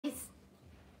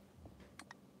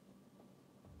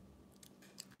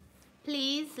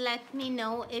please let me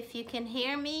know if you can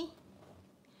hear me,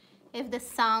 if the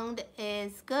sound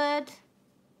is good.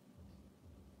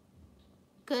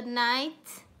 Good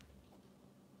night.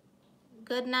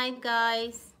 Good night,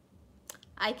 guys.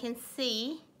 I can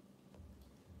see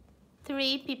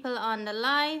 3 people on the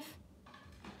live,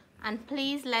 and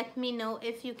please let me know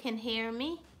if you can hear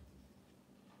me.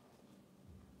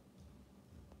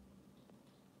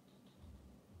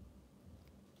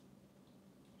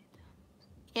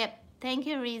 Yep, thank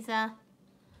you, Riza.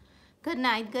 Good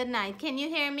night, good night. Can you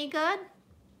hear me good?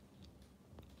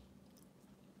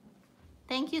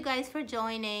 Thank you guys for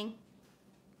joining.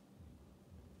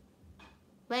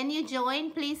 When you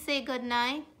join, please say good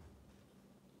night.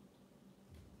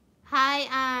 Hi,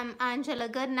 I'm Angela.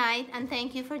 Good night, and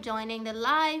thank you for joining the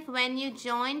live. When you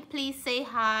join, please say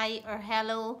hi or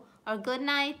hello or good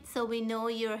night so we know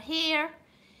you're here.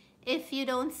 If you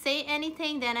don't say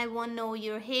anything, then I won't know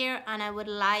you're here, and I would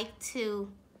like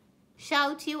to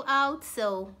shout you out.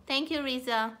 So thank you,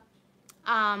 Riza.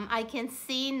 I can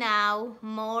see now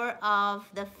more of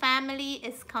the family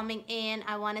is coming in.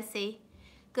 I want to say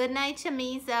good night,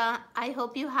 Shamiza. I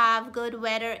hope you have good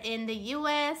weather in the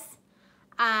US.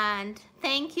 And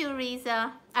thank you,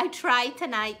 Riza. I tried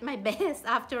tonight my best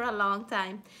after a long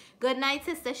time. Good night,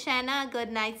 Sister Shanna.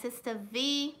 Good night, Sister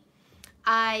V.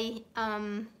 I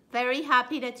am very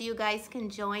happy that you guys can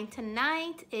join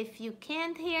tonight. If you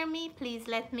can't hear me, please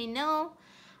let me know.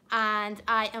 And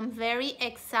I am very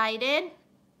excited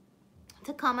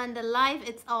to come on the live.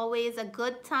 It's always a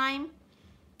good time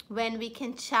when we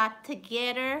can chat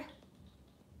together.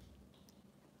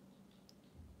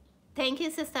 Thank you,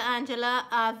 Sister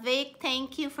Angela. Vic,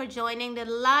 thank you for joining the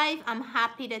live. I'm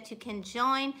happy that you can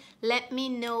join. Let me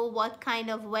know what kind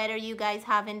of weather you guys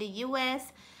have in the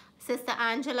US. Sister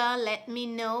Angela, let me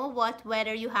know what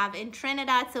weather you have in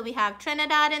Trinidad. So we have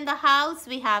Trinidad in the house,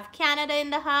 we have Canada in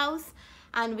the house,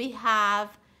 and we have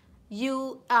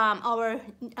our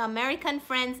American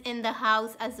friends in the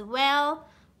house as well.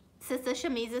 Sister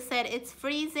Shamiza said it's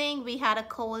freezing. We had a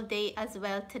cold day as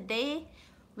well today.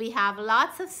 We have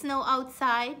lots of snow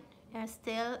outside. We're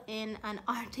still in an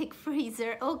Arctic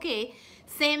freezer. Okay,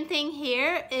 same thing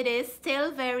here. It is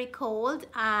still very cold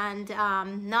and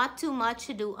not too much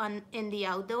to do in the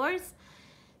outdoors.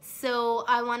 So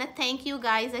I want to thank you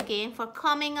guys again for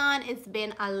coming on. It's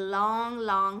been a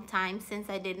long time since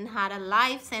I didn't had a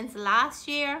live since last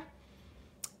year.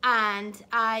 And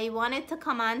I wanted to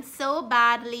come on so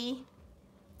badly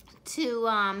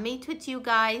to meet with you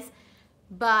guys.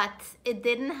 But it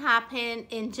didn't happen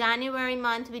in January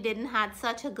month. We didn't have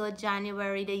such a good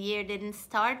January. The year didn't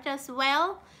start as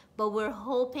well, but we're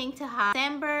hoping to have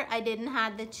December. I didn't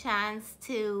have the chance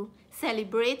to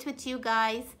celebrate with you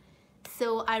guys.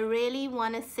 So I really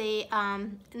want to say,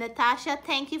 Natasha,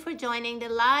 thank you for joining the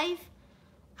live.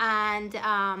 And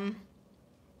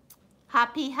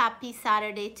happy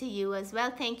Saturday to you as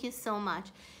well. Thank you so much.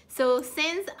 So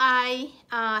since I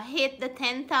hit the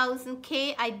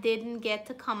 10,000K, I didn't get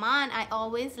to come on. I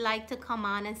always like to come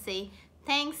on and say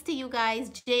thanks to you guys.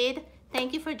 Jade,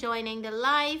 thank you for joining the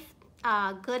live.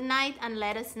 Good night, and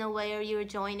let us know where you're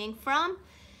joining from.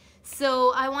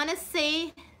 So I want to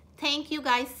say thank you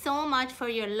guys so much for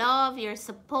your love, your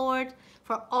support,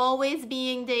 for always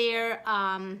being there.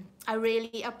 I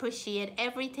really appreciate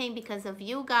everything. Because of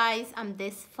you guys, I'm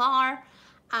this far.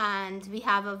 And we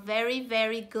have a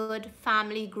very good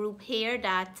family group here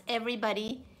that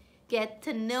everybody get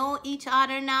to know each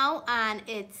other now, and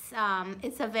it's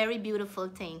a very beautiful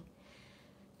thing.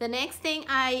 The next thing,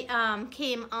 I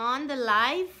came on the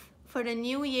live for the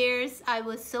New Year's. I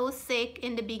was so sick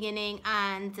in the beginning,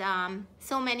 and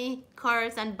so many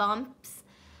curves and bumps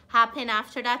happened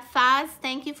after that. Faz,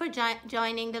 thank you for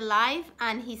joining the live.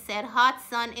 And he said, hot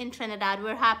sun in Trinidad.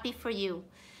 We're happy for you.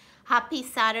 Happy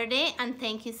Saturday, and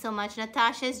thank you so much.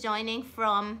 Natasha is joining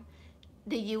from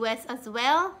the US as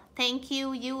well. Thank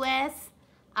you, US,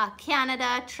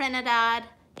 Canada, Trinidad.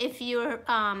 If you're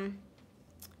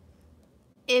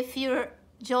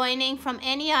joining from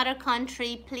any other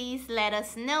country, please let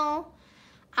us know.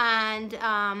 And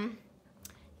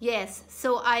yes,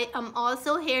 so I am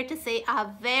also here to say a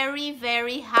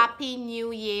very happy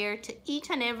New Year to each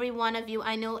and every one of you.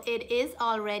 I know it is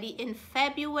already in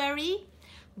February,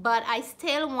 but I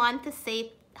still want to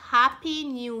say Happy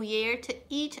New Year to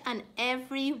each and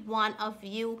every one of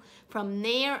you from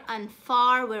near and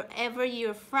far, wherever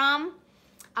you're from.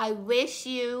 I wish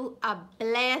you a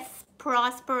blessed,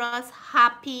 prosperous,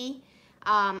 happy,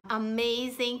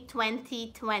 amazing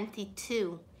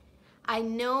 2022. I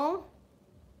know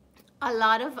a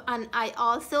lot of, and I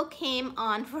also came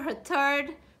on for a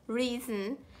third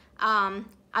reason.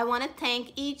 I want to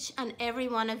thank each and every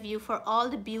one of you for all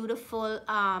the beautiful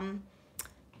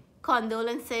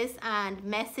condolences and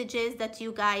messages that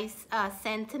you guys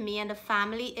sent to me and the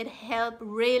family. It helped,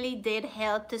 really did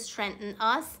help to strengthen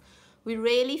us. We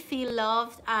really feel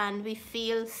loved and we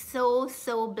feel so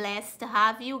blessed to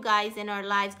have you guys in our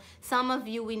lives. Some of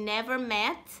you we never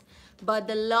met, but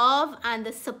the love and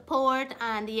the support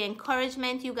and the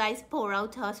encouragement you guys pour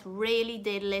out to us really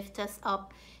did lift us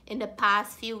up in the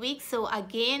past few weeks. So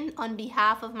again, on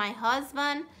behalf of my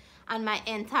husband and my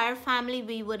entire family,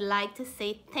 we would like to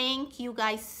say thank you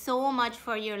guys so much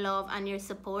for your love and your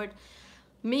support.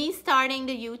 Me starting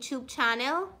the YouTube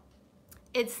channel,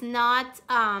 it's not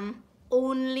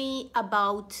only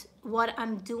about what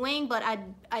I'm doing, but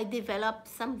I developed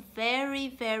some very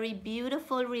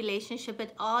beautiful relationship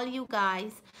with all you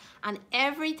guys, and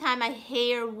every time I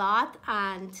hear a lot,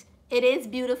 and it is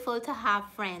beautiful to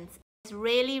have friends. It's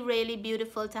really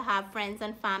beautiful to have friends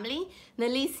and family.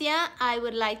 Nalicia, I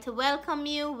would like to welcome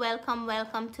you.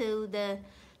 Welcome to the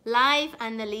live.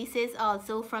 And Nalicia is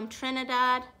also from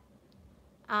Trinidad.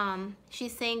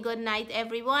 She's saying good night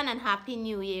everyone and happy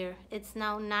new year. It's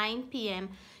now 9 p.m.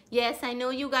 Yes, I know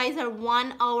you guys are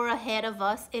 1 hour ahead of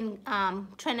us in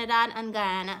Trinidad and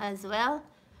Guyana as well.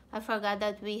 I forgot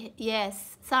that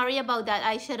yes, sorry about that.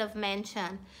 I should have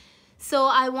mentioned. So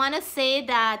I want to say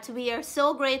that we are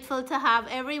so grateful to have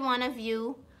every one of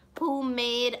you who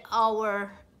made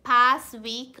our past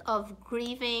week of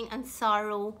grieving and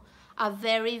sorrow a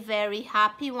very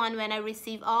happy one. When I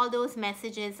received all those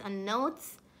messages and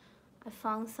notes, I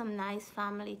found some nice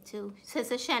family too.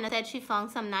 Sister Shanna said she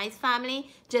found some nice family.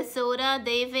 Jasoda,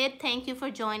 David, thank you for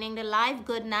joining the live.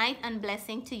 Good night and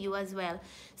blessing to you as well.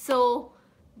 So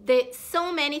there's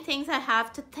so many things I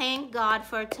have to thank God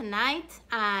for tonight,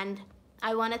 and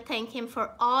I want to thank him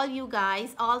for all you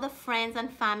guys, all the friends and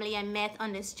family I met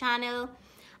on this channel.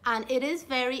 And it is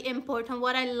very important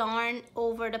what I learned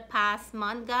over the past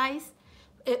month, guys.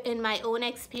 In my own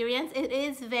experience, it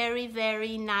is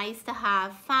very nice to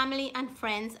have family and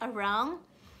friends around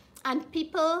and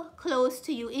people close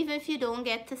to you. Even if you don't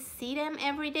get to see them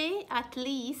every day, at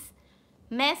least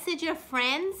message your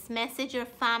friends, message your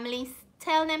families,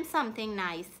 tell them something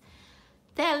nice,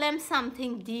 tell them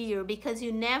something dear, because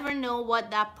you never know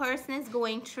what that person is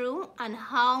going through and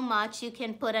how much you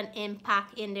can put an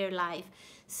impact in their life.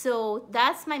 So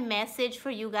that's my message for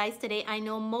you guys today. I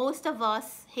know most of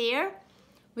us here,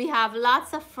 we have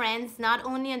lots of friends, not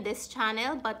only on this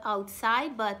channel, but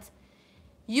outside, but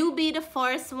you be the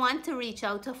first one to reach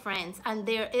out to friends. And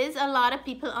there is a lot of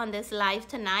people on this live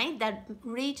tonight that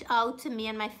reach out to me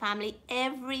and my family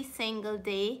every single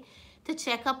day to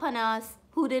check up on us,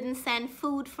 who didn't send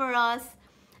food for us,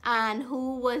 and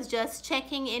who was just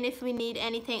checking in if we need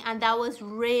anything. And that was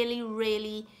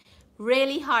really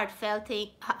heartfelt thing.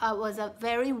 It was a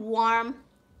very warm,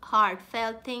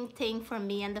 heartfelt thing for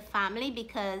me and the family,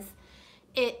 because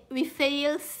we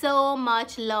feel so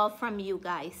much love from you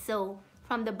guys. So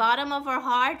from the bottom of our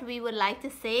heart, we would like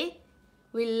to say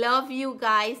we love you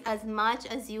guys as much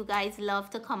as you guys love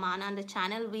to come on the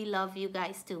channel. We love you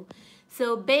guys too.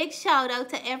 So big shout out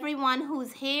to everyone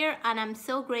who's here, and I'm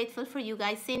so grateful for you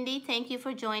guys. Cindy, thank you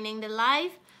for joining the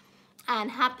live,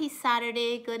 and happy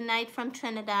Saturday. Good night from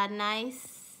Trinidad.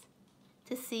 Nice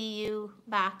to see you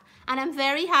back. And I'm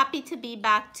very happy to be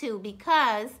back too,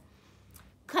 because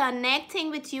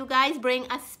connecting with you guys bring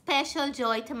a special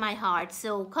joy to my heart.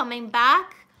 So coming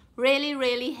back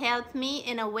really helped me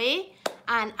in a way,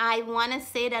 and I want to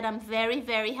say that I'm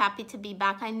very happy to be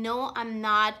back. I know I'm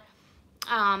not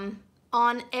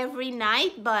on every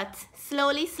night, but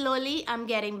slowly I'm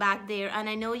getting back there, and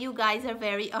I know you guys are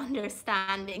very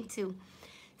understanding too.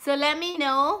 So let me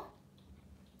know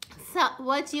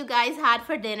what you guys had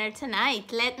for dinner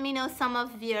tonight. Let me know some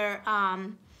of your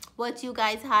what you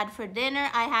guys had for dinner.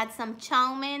 I had some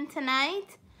chow mein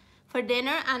tonight for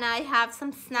dinner, and I have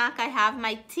some snack. I have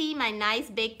my tea, my nice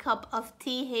big cup of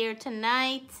tea here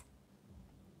tonight.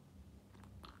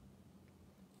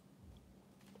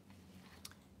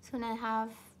 Soon I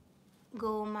have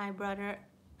my brother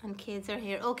and kids are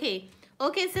here. Okay,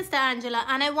 Sister Angela,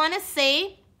 and I want to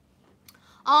say,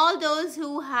 all those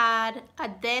who had a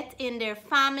death in their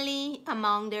family,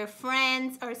 among their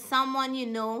friends, or someone you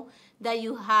know that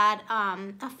you had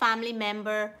a family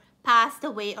member passed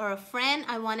away, or a friend,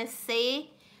 I want to say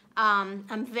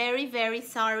I'm very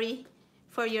sorry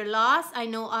for your loss. I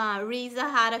know Riza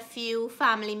had a few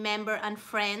family member and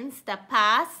friends that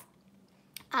passed,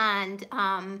 and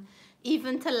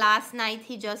even to last night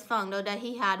he just found out that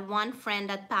he had one friend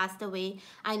that passed away.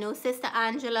 I know Sister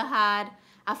Angela had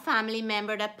a family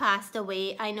member that passed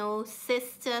away. I know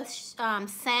Sister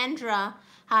Sandra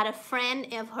had a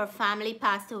friend of her family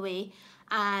passed away,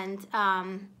 and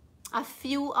a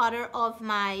few other of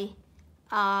my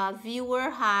viewer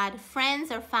had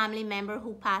friends or family member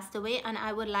who passed away. And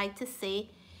I would like to say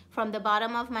from the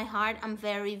bottom of my heart, I'm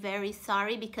very, very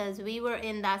sorry, because we were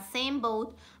in that same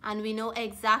boat and we know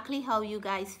exactly how you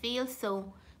guys feel.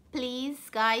 So please,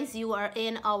 guys, you are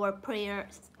in our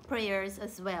prayers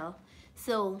as well.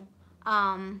 So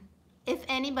if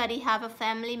anybody have a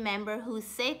family member who's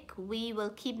sick, we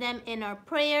will keep them in our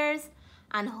prayers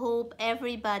and hope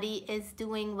everybody is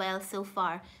doing well so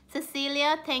far.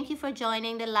 Cecilia, thank you for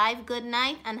joining the live. Good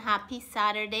night and happy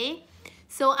Saturday.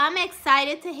 So I'm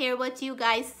excited to hear what you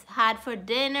guys had for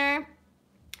dinner.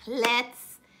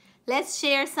 Let's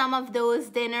share some of those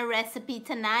dinner recipe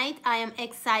tonight. I am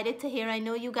excited to hear. I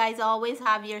know you guys always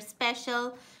have your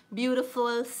special,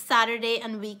 beautiful Saturday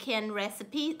and weekend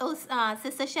recipe. Oh,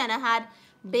 Sister Shanna had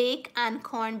bake and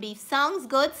corned beef. Sounds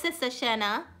good, Sister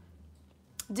Shanna.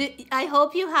 I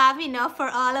hope you have enough for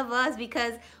all of us,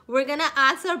 because we're gonna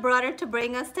ask our brother to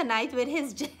bring us tonight with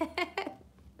his jet.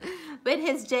 With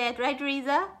his jet, right,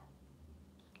 Riza?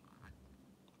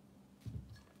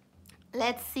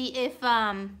 Let's see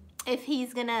if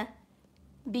he's gonna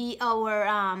be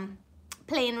our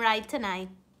plane ride tonight.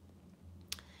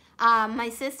 My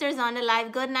sister's on the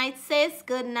live. Good night, sis.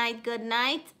 Good night, good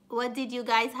night. What did you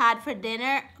guys had for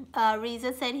dinner?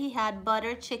 Riza said he had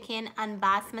butter chicken and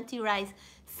basmati rice.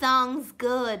 Sounds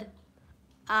good.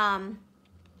 Hasa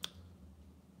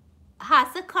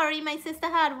curry my sister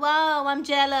had. Wow, I'm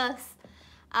jealous.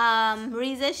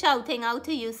 Riza shouting out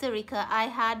to you, Sarika. I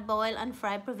had boiled and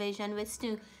fried provision with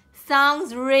stew.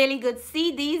 Sounds really good.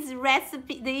 See, these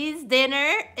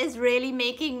dinner is really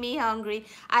making me hungry.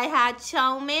 I had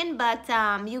chow mein, but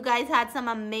you guys had some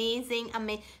amazing.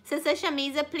 Sister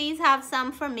Shamiza, please have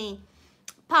some for me.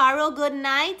 Paro, good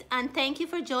night, and thank you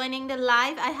for joining the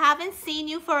live. I haven't seen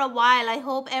you for a while. I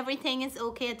hope everything is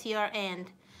okay at your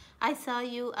end. I saw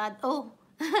you at, oh,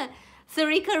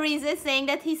 Sarika Riza saying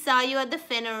that he saw you at the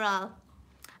funeral.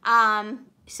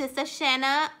 Sister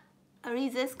Shanna,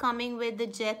 Riza is coming with the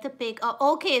jet to pick.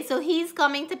 Oh, okay, so he's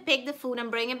coming to pick the food and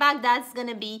bring it back. That's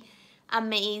gonna be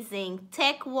amazing.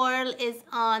 Tech World is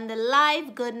on the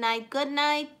live. Good night, good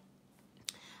night.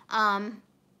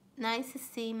 Nice to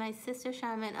see my sister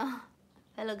Shaman. Oh,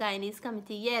 fellow Guyanese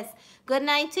committee. Yes, good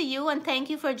night to you and thank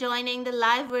you for joining the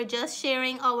live. We're just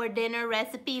sharing our dinner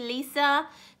recipe. Lisa,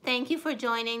 thank you for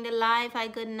joining the live. Hi,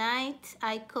 good night.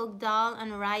 I cooked dal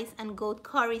and rice and goat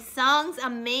curry. Sounds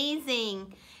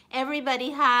amazing.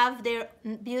 Everybody have their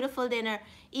beautiful dinner.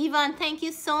 Yvonne, thank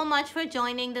you so much for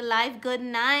joining the live. Good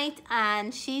night.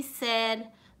 And she said,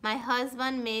 my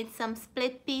husband made some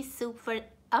split pea soup for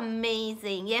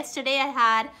amazing. Yesterday I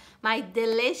had my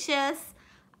delicious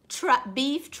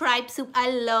beef tripe soup. I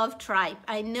love tripe.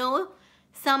 I know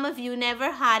some of you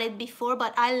never had it before,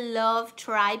 but I love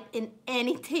tripe in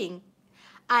anything.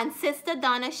 And Sister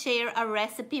Donna shared a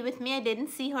recipe with me. I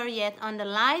didn't see her yet on the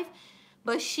live,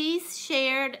 but she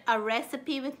shared a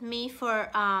recipe with me for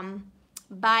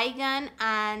baigan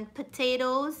and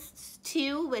potatoes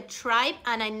stew with tripe,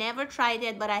 and I never tried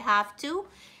it, but I have to.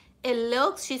 It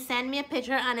looks, she sent me a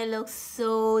picture and it looks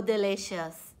so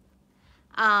delicious.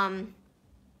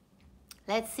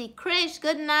 Let's see, Krish,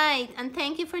 good night and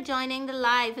thank you for joining the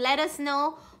live. Let us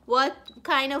know what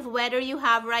kind of weather you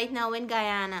have right now in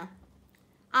Guyana.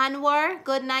 Anwar,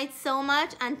 good night so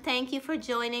much and thank you for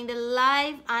joining the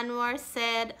live. Anwar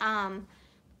said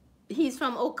he's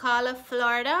from Ocala,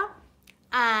 Florida,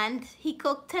 and he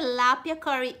cooked tilapia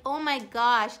curry. Oh my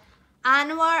gosh.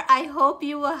 Anwar, I hope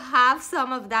you will have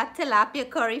some of that tilapia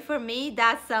curry for me.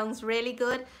 That sounds really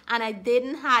good and I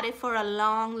didn't have it for a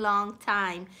long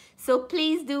time. So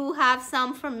please do have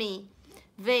some for me.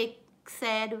 Vic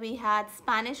said we had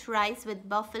Spanish rice with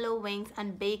buffalo wings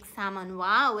and baked salmon.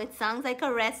 Wow, it sounds like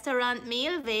a restaurant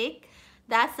meal, Vic.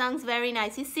 That sounds very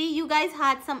nice. You see, you guys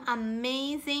had some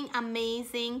amazing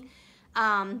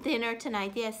dinner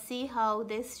tonight. Yes, see how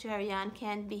this Sharian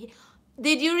can be.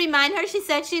 Did you remind her? She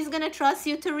said she's going to trust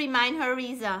you to remind her,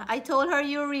 Riza. I told her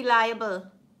you're reliable.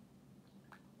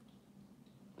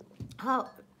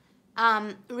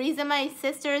 Riza, my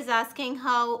sister is asking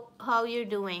how you're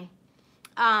doing.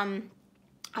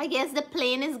 I guess the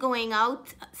plane is going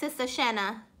out, Sister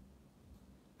Shanna.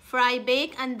 Fry,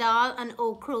 bake, and dal and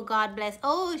okra, God bless.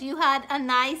 Oh, you had a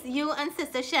nice, you and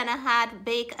Sister Shanna had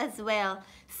bake as well.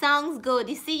 Sounds good.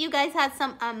 You see, you guys had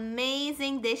some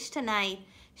amazing dish tonight.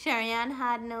 Sharian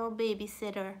had no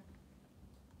babysitter.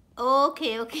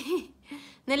 Okay.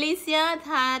 Nalicia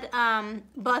had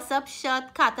bus up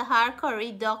shot, katahar,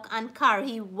 curry, duck, and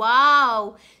curry.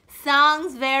 Wow,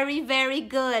 sounds very, very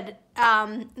good.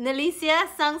 Nalicia,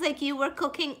 sounds like you were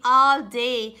cooking all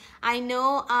day. I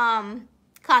know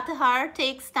katahar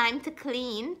takes time to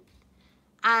clean,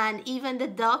 and even the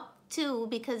duck too,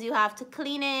 because you have to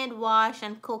clean it, wash,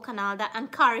 and cook and all that.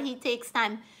 And curry takes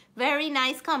time. Very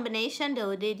nice combination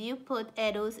though. Did you put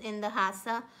Edos in the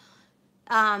hasa?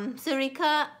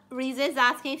 Sarika Riza is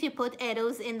asking if you put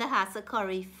Edos in the hasa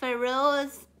curry.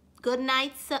 Feroz, good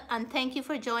night and thank you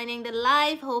for joining the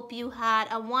live. Hope you had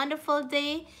a wonderful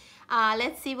day.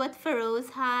 Let's see what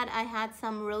Feroz had. I had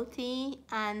some roti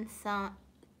and some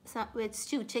with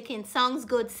stewed chicken. Sounds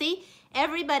good. See,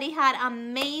 everybody had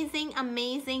amazing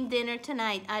dinner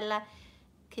tonight. I like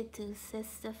it too,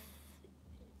 sister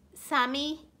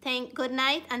Sammy. Good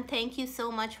night and thank you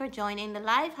so much for joining the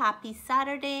live. Happy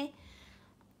Saturday.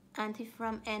 Auntie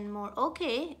from Enmore.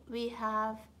 Okay, we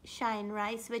have shine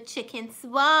rice with chickens.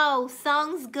 Wow,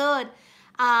 sounds good.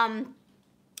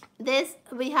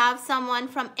 We have someone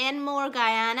from Enmore,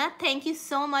 Guyana. Thank you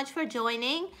so much for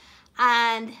joining.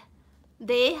 And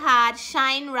they had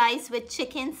shine rice with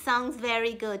chicken. Sounds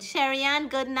very good. Sherian,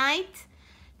 good night.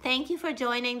 Thank you for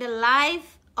joining the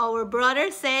live. Our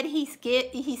brother said he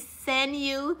sent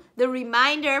you the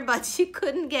reminder, but she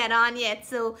couldn't get on yet.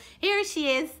 So here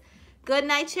she is. Good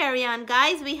night, Sherian.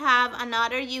 Guys, we have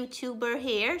another YouTuber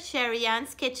here,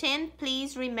 Sherian's Kitchen.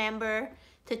 Please remember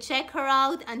to check her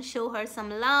out and show her some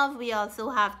love. We also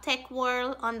have Tech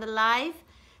World on the live.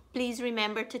 Please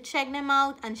remember to check them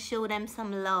out and show them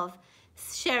some love.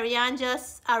 Sherian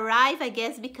just arrived, I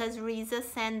guess, because Riza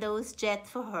sent those jets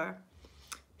for her.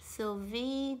 So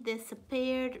V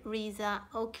disappeared. Riza,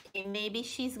 okay, maybe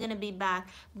she's gonna be back.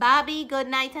 Bobby, good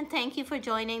night and thank you for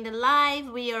joining the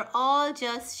live. We are all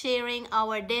just sharing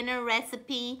our dinner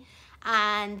recipe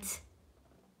and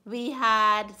we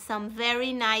had some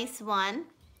very nice one.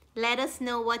 Let us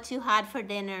know what you had for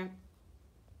dinner.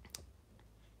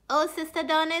 Oh, Sister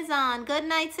Dawn is on. Good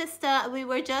night, sister. We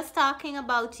were just talking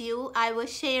about you. I was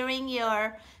sharing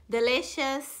your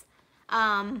delicious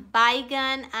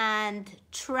baigan and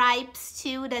tripe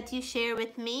stew that you share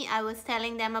with me. I was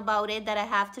telling them about it, that I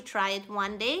have to try it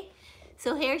one day.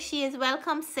 So here she is.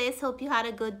 Welcome, sis. Hope you had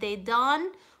a good day.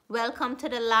 Dawn, welcome to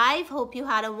the live. Hope you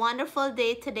had a wonderful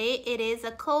day today. It is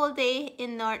a cold day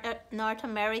in North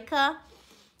America.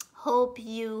 Hope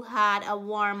you had a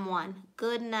warm one.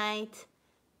 Good night.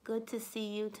 Good to see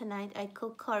you tonight. I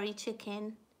cooked curry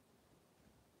chicken,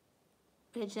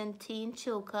 Bridgentine,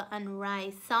 choka, and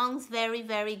rice. Sounds very,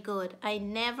 very good. I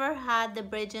never had the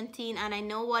Bridgentine, and I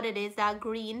know what it is, that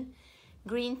green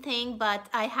thing, but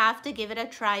I have to give it a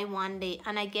try one day.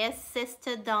 And I guess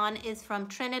Sister Dawn is from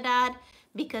Trinidad,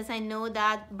 because I know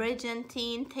that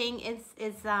Bridgentine thing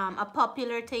is a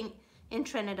popular thing in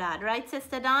Trinidad. Right,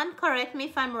 Sister Dawn? Correct me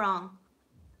if I'm wrong.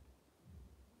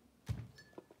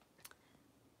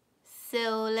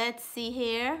 So let's see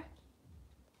here.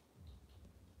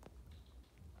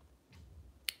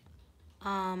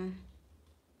 I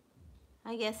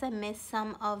guess I missed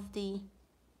some of the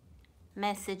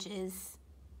messages.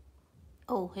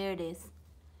 Oh, here it is.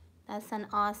 That's an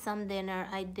awesome dinner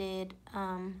I did.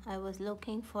 I was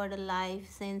looking for the live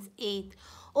since 8.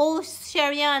 Oh,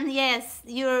 Sherian, yes,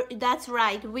 that's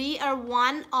right. We are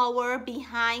 1 hour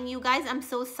behind you guys. I'm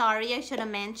so sorry, I should have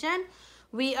mentioned.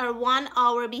 We are 1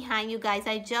 hour behind you guys.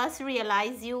 I just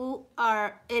realized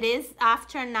it is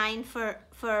after 9 for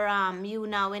you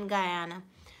now in Guyana.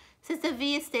 Sister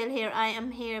V is still here. I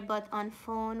am here, but on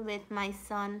phone with my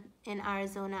son in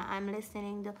Arizona. I'm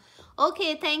listening to.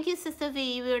 Okay, thank you, Sister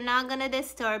V. We're not gonna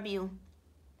disturb you.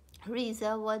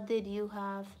 Riza, what did you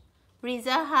have?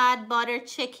 Riza had butter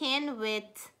chicken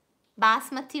with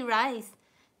basmati rice.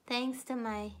 Thanks to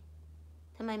my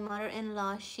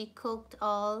mother-in-law. She cooked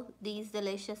all these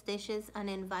delicious dishes and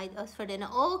invited us for dinner.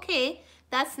 Okay,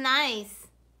 that's nice.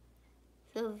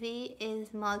 So V is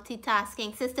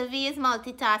multitasking. Sister V is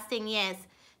multitasking, yes.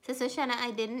 Sister Shanna,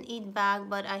 I didn't eat back,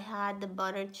 but I had the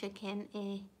buttered chicken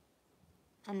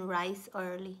and rice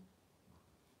early.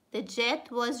 The jet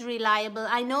was reliable.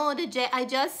 I know the jet. I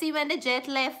just see when the jet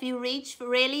left, you reached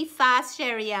really fast,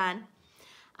 Sherian.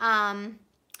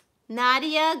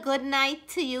 Nadia, good night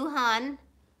to you, hon.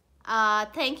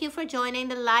 Thank you for joining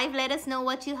the live. Let us know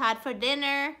what you had for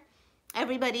dinner.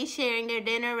 Everybody sharing their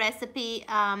dinner recipe.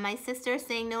 My sister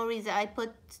saying no reason. I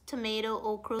put tomato,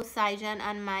 okra, saijan,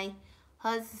 and my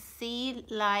husband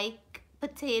like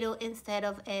potato instead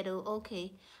of edo.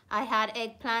 Okay. I had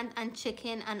eggplant and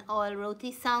chicken and oil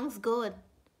roti. Sounds good.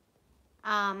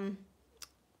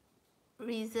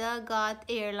 Riza got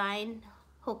airline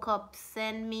hook up.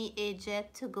 Send me a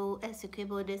jet to go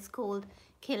Essequibo. This cold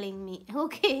killing me.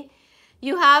 Okay.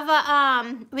 You have a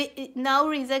now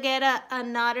Riza get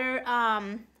another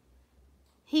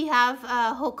he have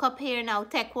a hookup here now.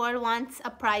 Tech World wants a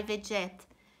private jet.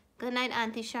 Good night,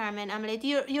 Auntie Charmin. I'm late.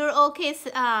 You're okay,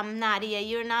 Nadia.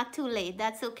 You're not too late.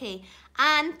 That's okay.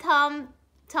 And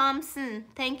Thompson,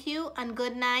 thank you and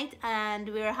good night. And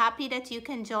we're happy that you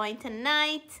can join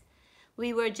tonight.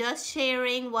 We were just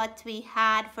sharing what we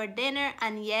had for dinner.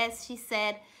 And yes, she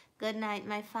said, good night.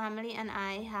 My family and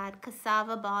I had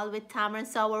cassava ball with tamarind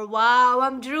sour. Wow,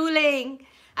 I'm drooling.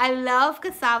 I love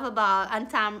cassava ball and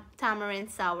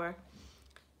tamarind sour.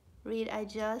 Reed, I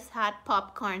just had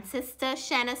popcorn. Sister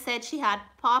Shanna said she had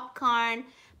popcorn.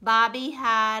 Bobby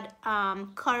had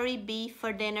curry beef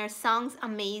for dinner. Sounds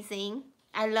amazing.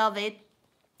 I love it.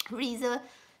 Riza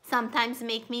sometimes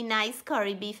make me nice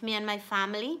curry beef, me and my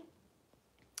family.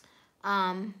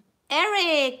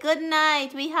 Eric, good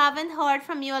night. We haven't heard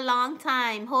from you a long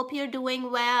time. Hope you're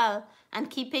doing well and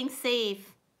keeping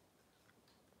safe.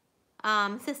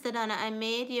 Sister Donna, I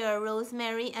made your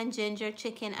rosemary and ginger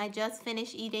chicken. I just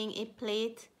finished eating a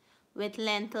plate with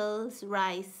lentils,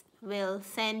 rice. Will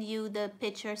send you the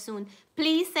picture soon.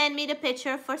 Please send me the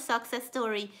picture for success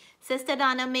story. Sister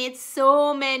Donna made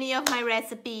so many of my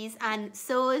recipes and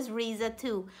so is Riza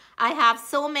too. I have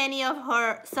so many of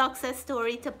her success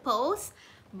story to post,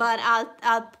 but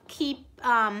I'll keep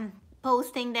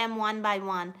posting them one by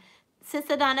one.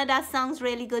 Sister Donna, that sounds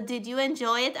really good. Did you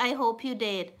enjoy it? I hope you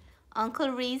did. Uncle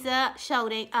Riza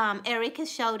shouting, Eric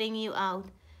is shouting you out.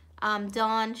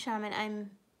 Dawn, Sherman, I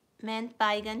meant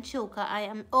Baigan Choka. I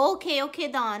am,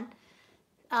 okay, Dawn.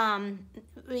 Baigan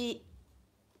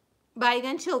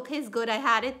Choka is good. I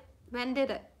had it,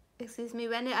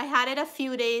 I had it a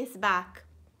few days back.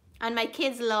 And my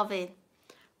kids love it.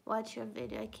 Watch your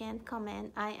video. I can't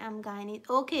comment. I am Guyanese.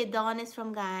 Okay, Dawn is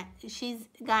from Guyana. She's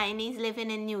Guyanese living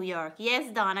in New York.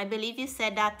 Yes, Dawn, I believe you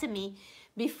said that to me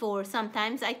before.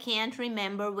 Sometimes I can't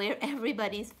remember where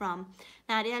everybody's from.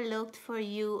 Nadia looked for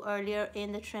you earlier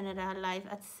in the Trinidad live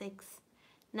at 6.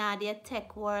 Nadia,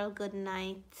 Tech World, good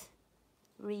night.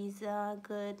 Riza,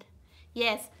 good.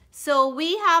 Yes, so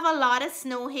we have a lot of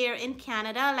snow here in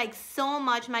Canada, like so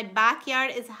much. My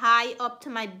backyard is high up to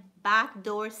my back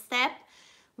doorstep.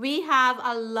 We have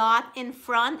a lot in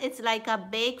front. It's like a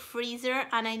big freezer,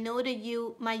 and I know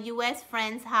that my US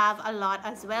friends have a lot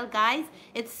as well, guys.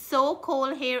 It's so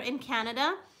cold here in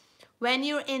Canada. When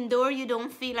you're indoor, you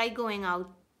don't feel like going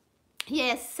out.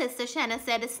 Yes, Sister Shanna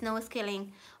said the snow is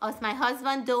killing us. My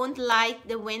husband don't like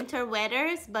the winter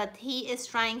weathers, but he is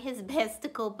trying his best to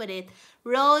cope with it.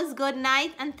 Rose, good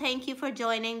night, and thank you for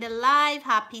joining the live.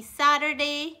 Happy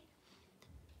Saturday.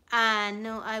 And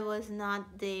no, I was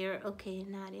not there. Okay,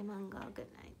 Nadia Manga,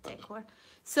 good night. Take care.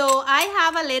 So I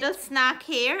have a little snack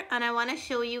here and I want to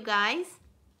show you guys.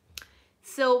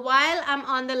 So while I'm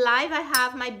on the live, I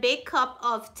have my big cup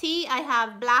of tea. I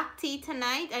have black tea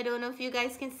tonight. I don't know if you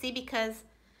guys can see because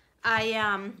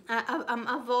I'm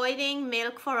avoiding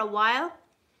milk for a while.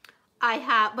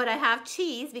 But I have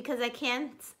cheese because I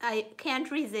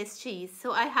can't resist cheese.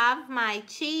 So I have my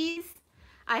cheese.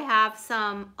 I have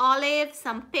some olives,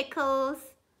 some pickles,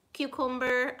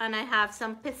 cucumber, and I have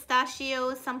some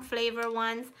pistachios, some flavor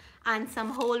ones, and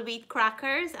some whole wheat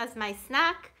crackers as my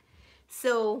snack.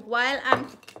 So while I'm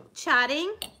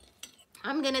chatting,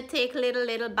 I'm gonna take a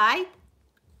little bite.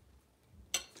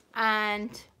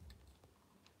 And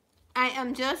I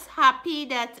am just happy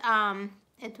that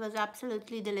it was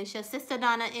absolutely delicious. Sister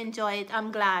Donna enjoyed it,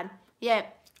 I'm glad. Yeah,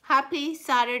 happy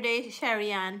Saturday,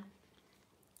 Sherry-Ann.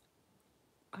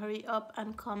 Hurry up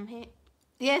and come here.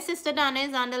 Yes, Sister Donna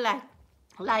is on the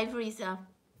live, Risa.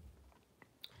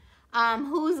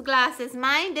 Whose glasses?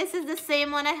 Mine? This is the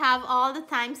same one I have all the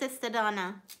time, Sister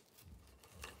Donna.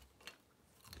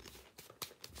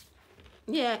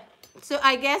 Yeah. So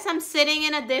I guess I'm sitting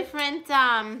in a different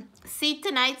seat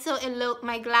tonight, so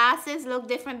my glasses look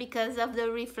different because of the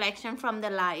reflection from the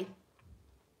light.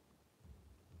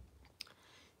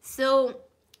 So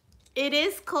it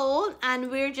is cold and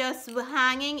we're just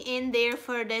hanging in there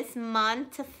for this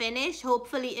month to finish.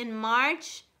 Hopefully in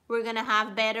March, we're gonna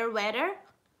have better weather.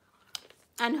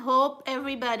 And hope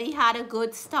everybody had a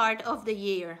good start of the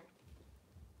year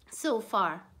so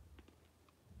far.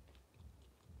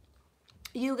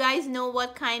 You guys know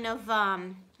what kind of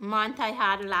month I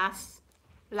had last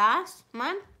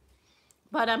month?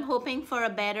 But I'm hoping for a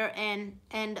better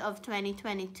end of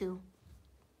 2022.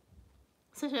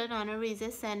 Sister Donna Riza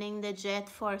sending the jet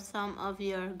for some of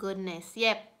your goodness.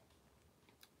 Yep.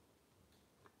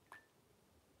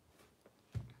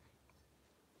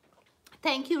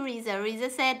 Thank you, Riza. Riza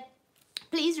said,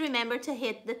 please remember to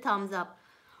hit the thumbs up.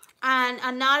 And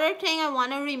another thing I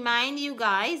want to remind you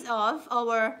guys of,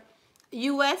 our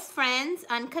US friends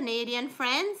and Canadian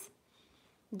friends,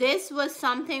 this was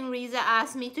something Riza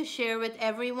asked me to share with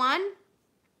everyone.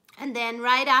 And then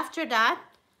right after that,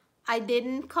 I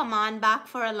didn't come on back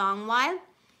for a long while.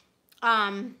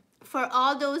 For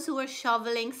all those who are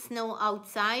shoveling snow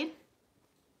outside,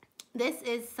 this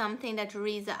is something that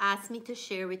Riza asked me to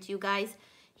share with you guys.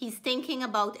 He's thinking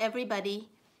about everybody.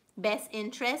 Best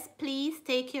interest. Please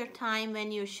take your time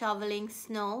when you're shoveling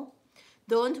snow.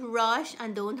 Don't rush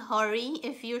and don't hurry.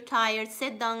 If you're tired,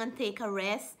 sit down and take a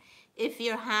rest. If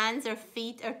your hands or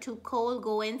feet are too cold,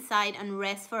 go inside and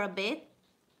rest for a bit.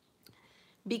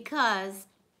 Because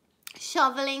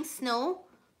shoveling snow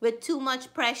with too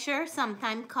much pressure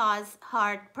sometimes cause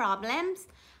heart problems.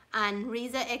 And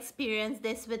Riza experienced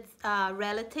this with a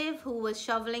relative who was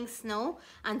shoveling snow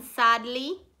and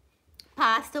sadly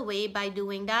passed away by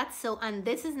doing that. So, and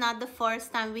this is not the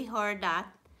first time we heard that.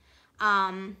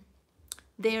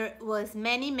 There was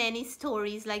many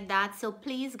stories like that. So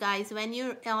please guys, when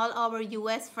you're, all our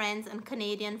US friends and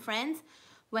Canadian friends,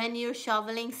 when you're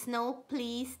shoveling snow,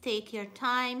 please take your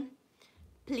time,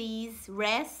 please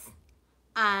rest.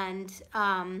 And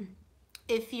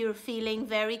if you're feeling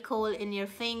very cold in your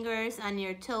fingers and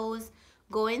your toes,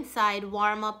 go inside,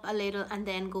 warm up a little, and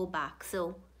then go back.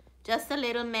 So just a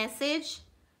little message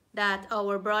that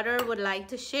our brother would like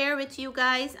to share with you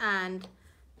guys. And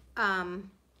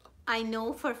I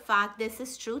know for a fact this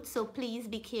is truth, so please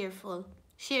be careful.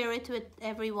 Share it with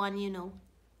everyone you know.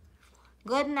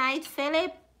 Good night,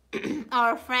 Philip.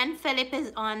 Our friend Philip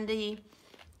is on the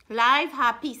live.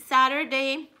 Happy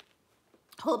Saturday.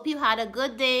 Hope you had a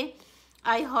good day.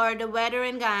 I heard the weather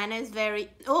in Guyana is very...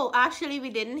 Oh, actually, we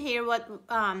didn't hear what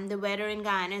the weather in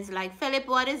Guyana is like. Philip,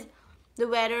 what is the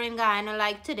weather in Guyana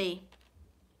like today?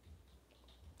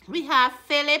 We have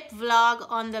Philip vlog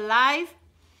on the live.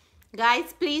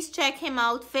 Guys, please check him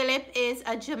out. Philip is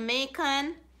a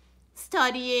Jamaican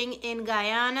studying in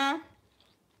Guyana.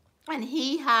 And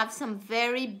he has some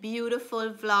very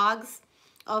beautiful vlogs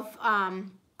of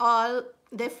all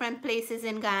different places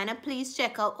in Guyana. Please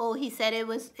check out. Oh, he said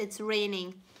it's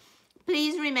raining.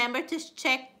 Please remember to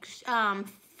check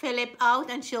Philip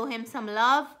out and show him some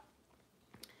love.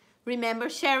 Remember,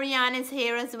 Sherianne is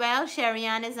here as well.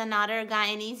 Sherianne is another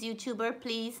Guyanese YouTuber.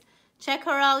 Please check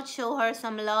her out, show her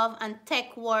some love. And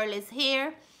Tech World is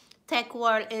here. Tech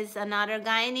World is another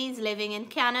Guyanese living in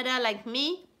Canada like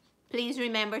me. Please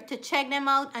remember to check them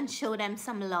out and show them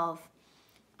some love.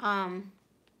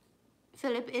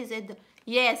 Philip, is it?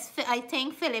 Yes, I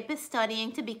think Philip is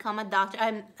studying to become a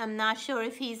doctor. I'm not sure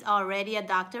if he's already a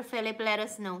doctor. Philip, let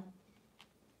us know.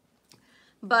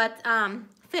 But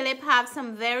Philip have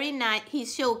some very nice,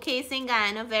 he's showcasing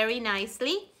Guyana very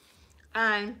nicely.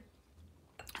 And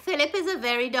Philip is a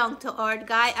very down-to-earth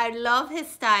guy. I love his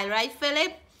style, right,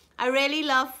 Philip? I really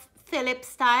love Philip's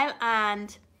style.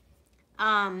 And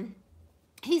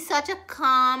he's such a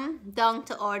calm,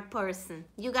 down-to-earth person.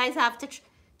 You guys have to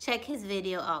check his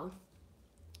video out.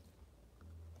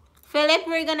 Philip,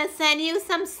 we're gonna send you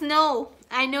some snow.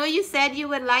 I know you said you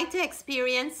would like to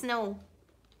experience snow.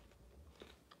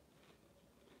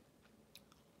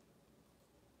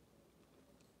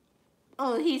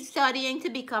 Oh, he's studying to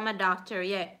become a doctor,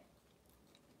 yeah.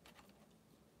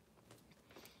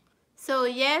 So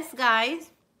yes,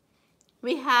 guys,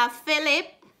 we have Philip,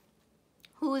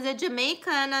 who's a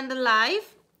Jamaican on the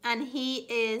live, and he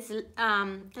is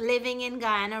living in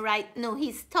Guyana right, no,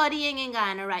 he's studying in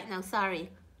Guyana right now, sorry.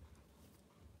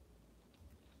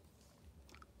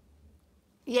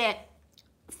 Yeah,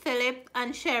 Philip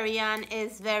and Sherianne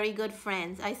is very good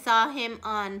friends. I saw him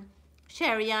on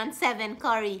Sherianne 7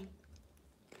 Curry.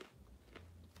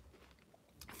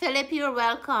 Philip, you're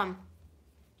welcome.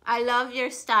 I love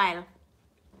your style.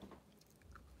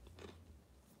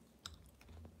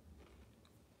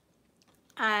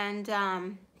 And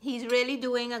he's really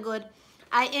doing a good...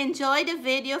 I enjoyed the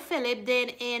video Philip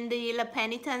did in the La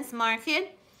Penitence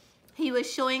market. He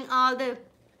was showing all the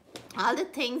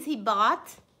things he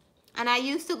bought. And I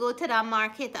used to go to that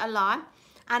market a lot.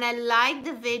 And I liked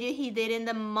the video he did in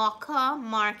the Mocha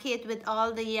market with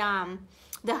all the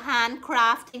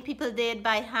handcrafting people did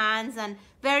by hands, and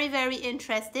very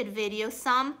interested video.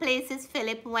 Some places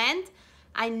Philip went,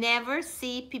 I never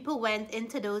see people went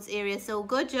into those areas. So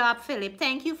good job, Philip.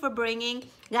 Thank you for bringing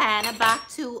Guyana back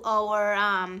to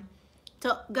our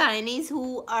to Guyanese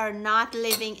who are not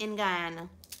living in Guyana.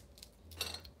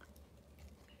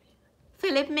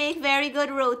 Philip make very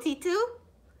good roti too.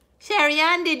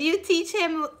 Sherianne, did you teach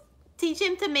him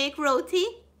to make roti?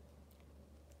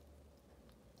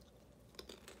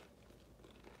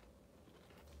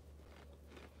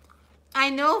 I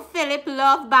know Philip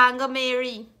love Bangor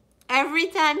Mary. Every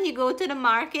time he go to the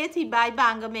market, he buy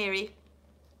Bangor Mary.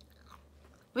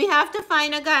 We have to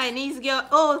find a Guyanese girl.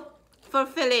 Oh, for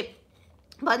Philip.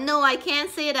 But no, I can't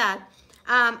say that.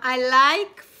 I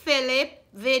like Philip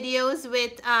videos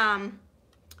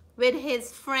with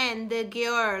his friend, the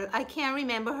girl. I can't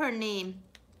remember her name.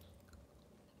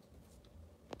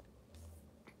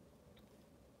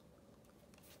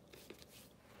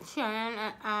 Sharon,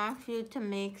 I asked you to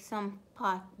make some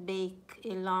pot bake a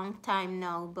long time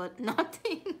now, but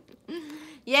nothing.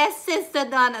 Yes, Sister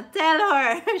Donna, tell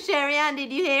her. Sharon,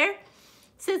 did you hear?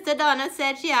 Sister Donna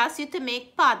said she asked you to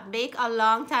make pot bake a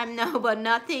long time now, but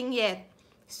nothing yet.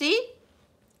 See?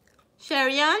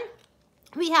 Sharon,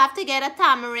 we have to get a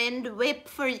tamarind whip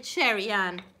for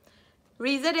Sharon.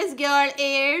 Reza, this girl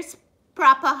ears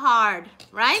proper hard,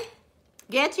 right?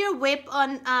 Get your whip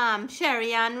on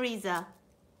Sharon, Reza.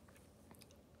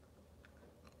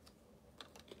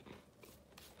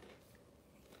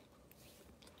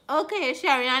 Okay,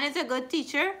 Sharon is a good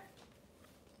teacher.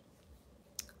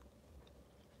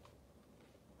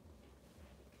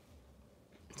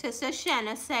 Sister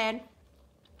Shanna said,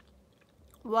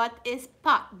 what is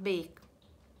pot bake?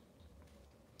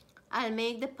 I'll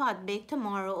make the pot bake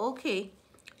tomorrow. Okay,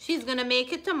 she's gonna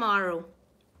make it tomorrow.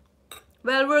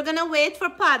 Well, we're gonna wait for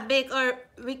pot bake, or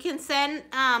we can send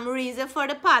Reza for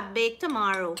the pot bake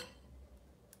tomorrow.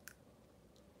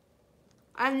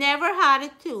 I've never had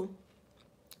it too.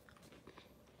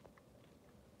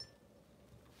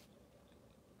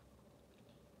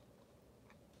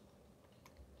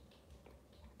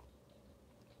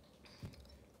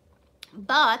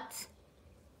 But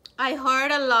I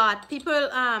heard a lot. People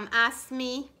asked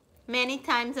me many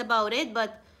times about it,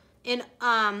 but in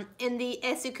the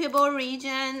Essequibo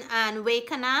region and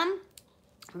Wakenham,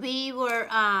 we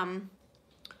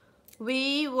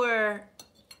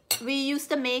used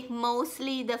to make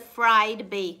mostly the fried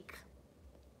bake.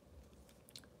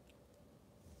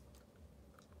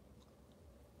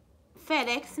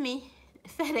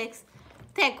 FedEx.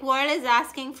 Tech World is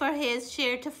asking for his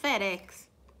share to FedEx.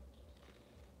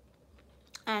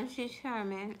 And she's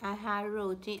Charmin. I had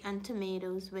roti and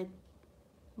tomatoes with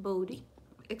Bodhi.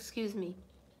 Excuse me.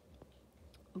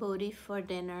 Bodhi for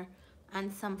dinner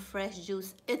and some fresh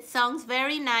juice. It sounds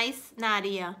very nice,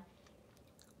 Nadia.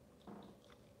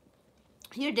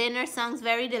 Your dinner sounds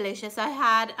very delicious. I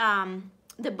had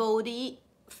the Bodhi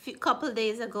a couple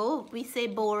days ago. We say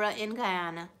Bora in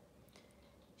Guyana.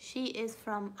 She is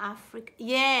from Africa.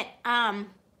 Yeah,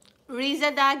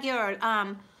 Riza, that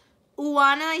girl.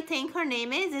 Uwana, I think her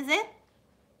name is it?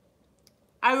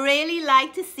 I really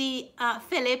like to see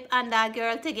Philip and that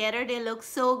girl together. They look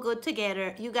so good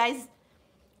together. You guys,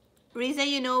 Riza,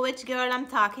 you know which girl I'm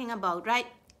talking about, right?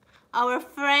 Our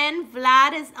friend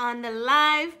Vlad is on the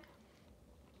live.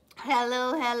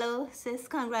 Hello, sis.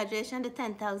 Congratulations to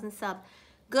 10,000 subs.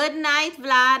 Good night,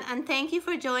 Vlad, and thank you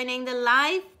for joining the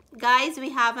live. Guys, we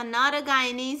have another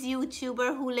Guyanese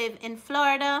YouTuber who lives in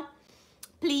Florida.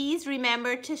 Please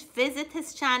remember to visit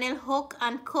his channel, Hook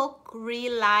and Cook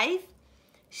Real Life.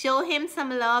 Show him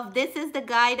some love. This is the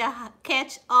guy that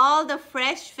catch all the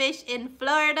fresh fish in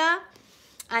Florida,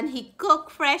 and he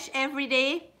cook fresh every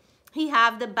day. He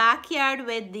have the backyard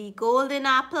with the golden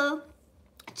apple,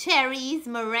 cherries,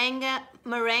 moringa,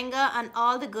 and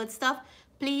all the good stuff.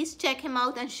 Please check him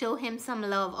out and show him some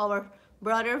love. Our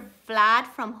brother Vlad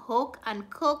from Hook and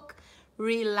Cook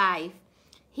Real Life.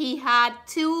 He had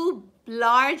 2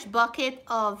 large bucket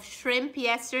of shrimp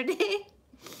yesterday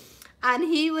and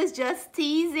he was just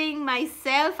teasing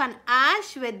myself and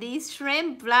Ash with these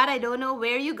shrimp. Vlad, I don't know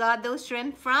where you got those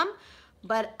shrimp from,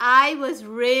 but I was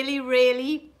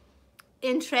really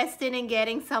interested in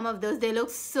getting some of those. They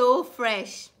look so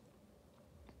fresh.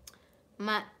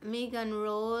 Megan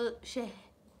roll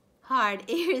hard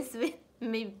ears with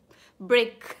me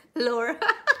brick Laura.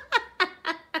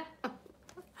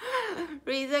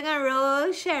 Reza gonna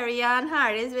roll Sherian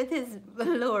Harris with his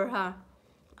Laura.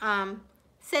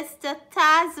 Sister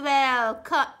Tazwell,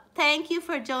 thank you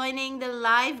for joining the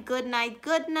live. Good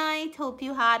night. Hope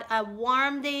you had a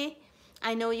warm day.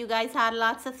 I know you guys had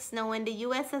lots of snow in the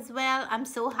US as well. I'm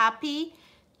so happy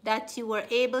that you were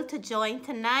able to join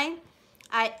tonight.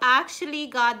 I actually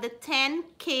got the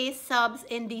 10K subs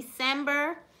in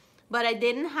December, but I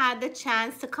didn't have the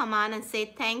chance to come on and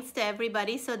say thanks to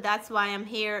everybody, so that's why I'm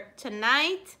here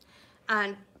tonight.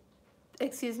 And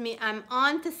excuse me, I'm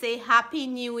on to say Happy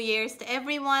New Year's to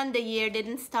everyone. The year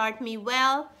didn't start me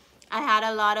well. I had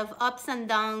a lot of ups and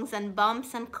downs and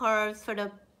bumps and curves for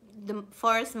the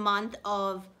first month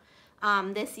of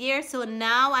this year. So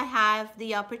now I have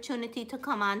the opportunity to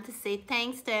come on to say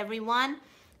thanks to everyone.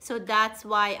 So that's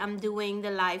why I'm doing the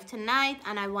live tonight.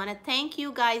 And I want to thank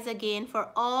you guys again for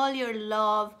all your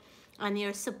love and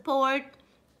your support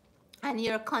and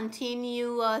your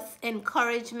continuous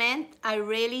encouragement. I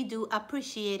really do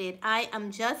appreciate it. I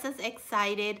am just as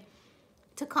excited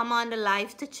to come on the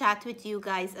live to chat with you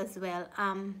guys as well.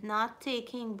 I'm not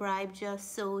taking bribe,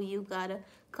 just so you gotta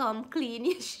come clean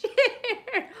your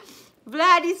share.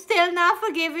 Vlad is still not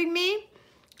forgiving me.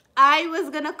 I was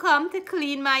gonna come to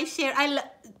clean my share.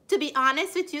 To be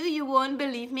honest with you, you won't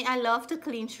believe me. I love to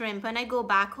clean shrimp. When I go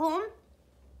back home,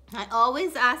 I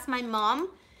always ask my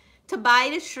mom to buy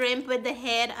the shrimp with the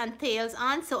head and tails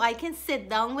on so I can sit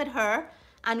down with her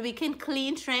and we can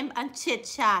clean shrimp and chit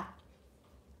chat.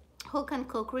 Who can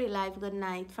cook real life? Good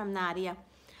night from Nadia.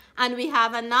 And we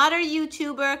have another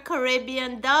YouTuber,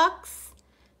 Caribbean Ducks.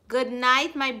 Good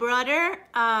night, my brother.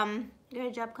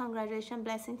 Great job, congratulations,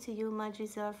 blessing to you, much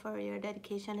deserved for your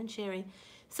dedication and sharing.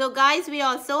 So guys, we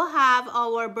also have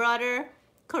our brother,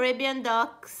 Caribbean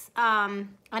Ducks,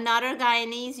 another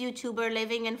Guyanese YouTuber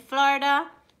living in Florida.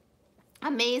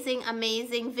 Amazing,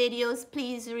 amazing videos.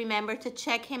 Please remember to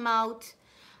check him out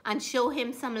and show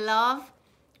him some love.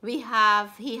 He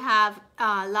have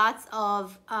lots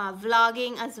of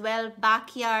vlogging as well,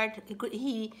 backyard.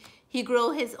 He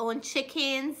grow his own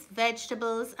chickens,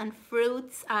 vegetables, and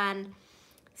fruits, and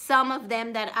some of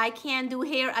them that I can't do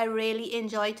here. I really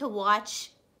enjoy to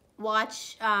watch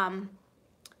on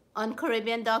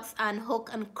Caribbean Ducks and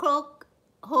Hook and Cook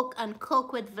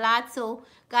with Vlad. So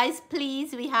guys,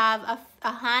 please, we have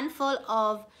a handful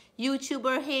of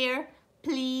YouTuber here.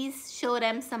 Please show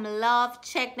them some love,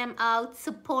 check them out,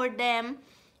 support them.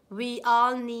 We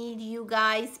all need you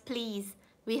guys, please.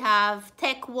 We have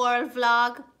Tech World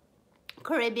Vlog,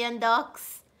 Caribbean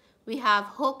Ducks, we have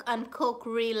Hook and Cook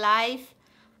Real Life,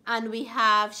 and we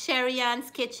have Sherry Ann's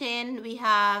Kitchen, we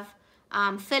have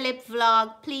Philip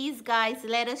Vlog. Please guys,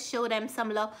 let us show them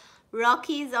some love.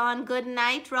 Rocky's on. Good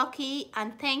night, Rocky,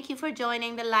 and thank you for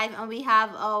joining the live. And we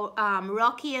have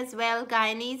Rocky as well,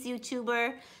 Guyanese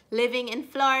YouTuber living in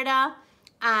Florida,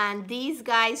 and these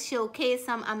guys showcase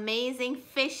some amazing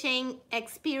fishing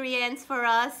experience for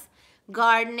us,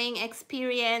 gardening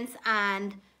experience,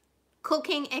 and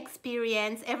cooking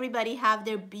experience. Everybody have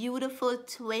their beautiful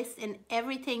twist in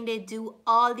everything they do,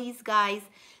 all these guys.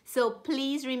 So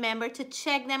please remember to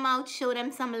check them out, show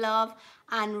them some love.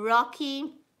 And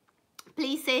Rocky,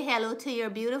 please say hello to your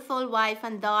beautiful wife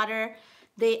and daughter.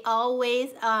 They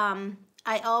always,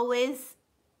 I always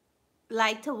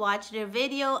like to watch their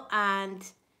video, and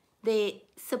they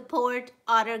support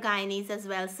other Guyanese as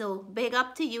well. So big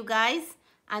up to you guys.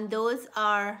 And those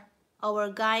are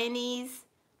our Guyanese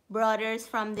brothers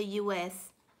from the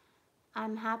US.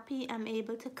 I'm happy I'm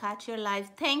able to catch your live.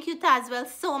 Thank you, Tazwell,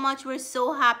 so much. We're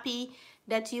so happy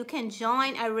that you can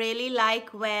join. I really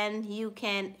like when you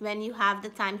have the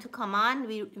time to come on.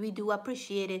 We do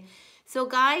appreciate it. So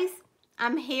guys,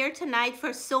 I'm here tonight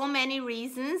for so many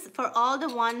reasons. For all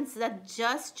the ones that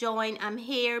just joined, I'm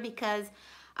here because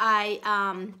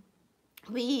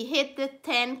we hit the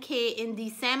 10K in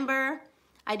December.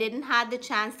 I didn't have the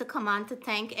chance to come on to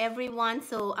thank everyone,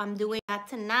 so I'm doing that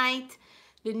tonight.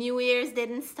 The New Year's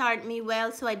didn't start me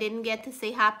well, so I didn't get to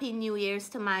say Happy New Year's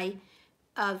to my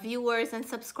viewers and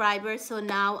subscribers. So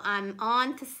now I'm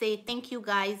on to say thank you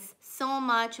guys so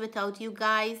much. Without you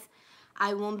guys,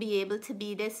 I won't be able to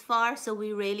be this far, so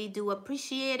we really do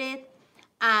appreciate it.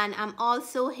 And I'm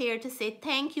also here to say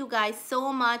thank you guys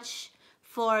so much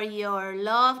for your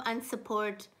love and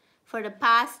support for the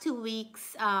past 2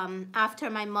 weeks after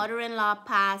my mother-in-law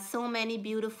passed. So many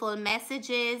beautiful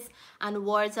messages and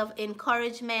words of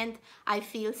encouragement. I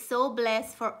feel so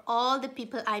blessed for all the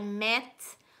people I met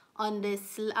on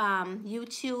this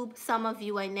YouTube. Some of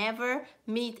you I never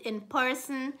meet in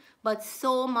person, but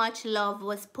so much love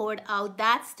was poured out.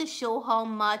 That's to show how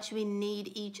much we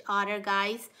need each other,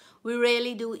 guys. We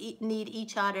really do need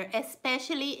each other,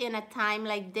 especially in a time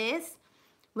like this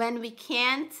when we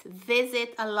can't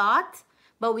visit a lot,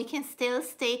 but we can still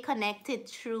stay connected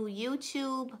through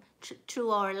YouTube, through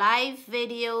our live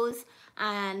videos,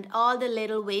 and all the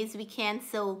little ways we can.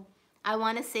 So I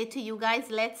want to say to you guys,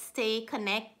 let's stay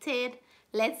connected.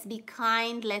 Let's be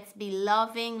kind. Let's be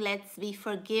loving. Let's be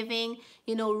forgiving.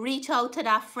 You know, reach out to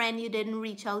that friend you didn't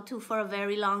reach out to for a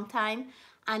very long time.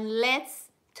 And let's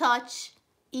touch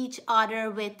each other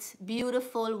with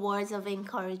beautiful words of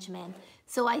encouragement.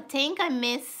 So I think I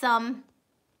missed some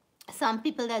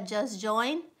people that just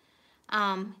joined.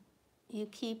 You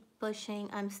keep pushing.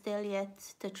 I'm still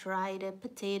yet to try the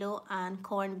potato and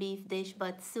corned beef dish,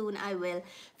 but soon I will.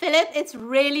 Philip, it's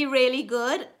really, really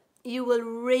good. You will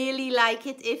really like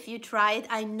it if you try it.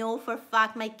 I know for a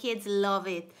fact my kids love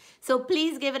it. So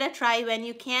please give it a try when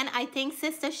you can. I think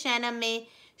Sister Shanna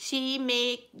she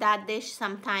make that dish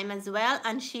sometime as well,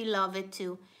 and she love it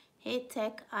too. Hey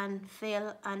Tech and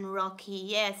Phil and Rocky.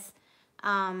 Yes.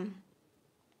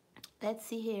 Let's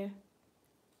see here.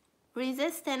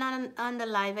 Resistant on the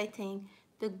live, I think.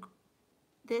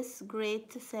 This great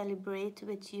to celebrate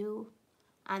with you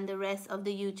and the rest of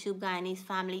the YouTube Guyanese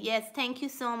family. Yes, thank you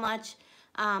so much,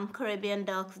 Caribbean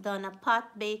Ducks. Done a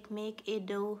pot bake, make a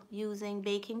dough using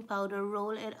baking powder,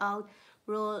 roll it out,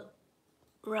 roll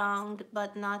round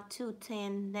but not too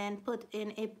thin, then put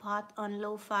in a pot on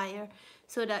low fire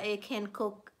so that it can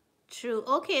cook through.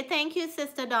 Okay, thank you,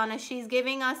 Sister Donna. She's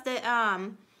giving us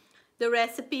the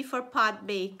recipe for pot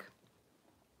bake.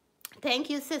 Thank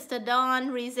you, Sister Dawn.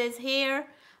 Reese is here.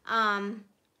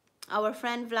 Our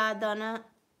friend Vlad Donna,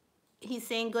 he's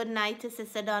saying good night to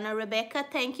Sister Donna. Rebecca,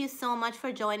 thank you so much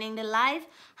for joining the live.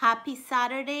 Happy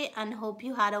Saturday, and hope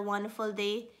you had a wonderful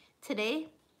day today.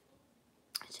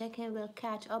 Check in, we'll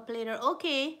catch up later.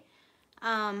 Okay.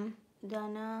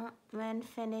 Donna, when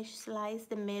finished, slice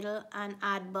the middle and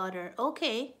add butter.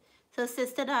 Okay. So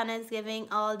Sister Donna is giving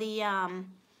all the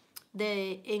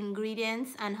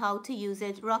ingredients and how to use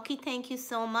it. Rocky, thank you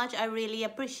so much. I really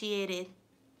appreciate it.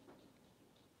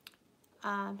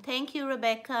 Thank you,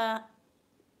 Rebecca.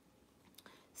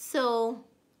 So,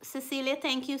 Cecilia,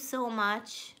 thank you so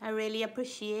much. I really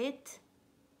appreciate.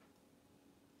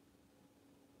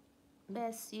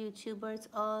 Best YouTubers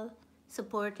all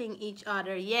supporting each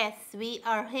other. Yes, we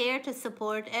are here to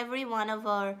support every one of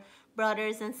our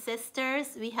brothers and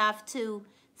sisters. We have to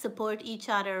support each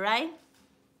other, right?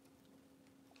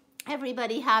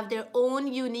 Everybody have their own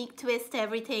unique twist to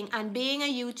everything, and being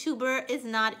a YouTuber is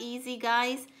not easy,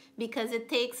 guys, because it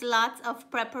takes lots of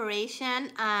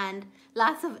preparation and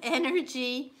lots of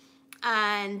energy,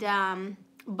 and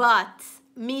but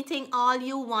meeting all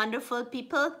you wonderful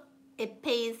people, it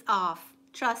pays off.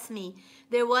 Trust me.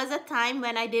 There was a time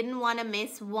when I didn't want to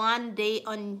miss one day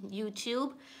on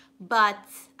YouTube, but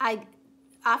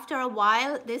after a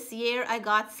while this year I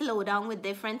got slowed down with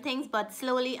different things, but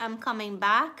slowly I'm coming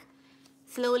back.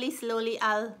 Slowly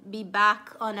I'll be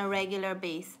back on a regular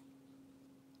basis.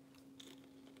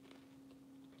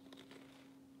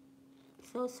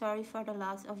 So sorry for the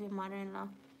loss of your mother-in-law.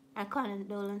 Our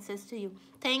condolences to you.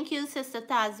 Thank you, Sister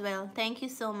Tazwell. Thank you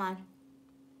so much.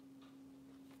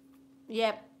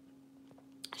 Yep.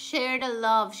 Share the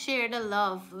love. Share the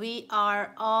love. We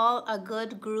are all a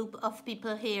good group of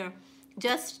people here.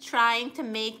 Just trying to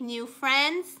make new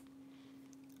friends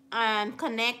and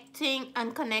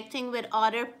connecting with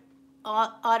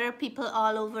other people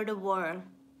all over the world.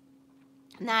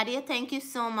 Nadia, thank you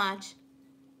so much.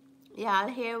 Yeah, I'll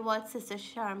hear what Sister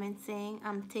Charmin saying.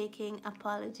 I'm taking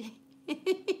apology.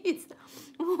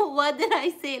 What did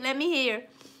I say? Let me hear.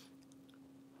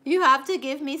 You have to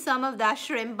give me some of that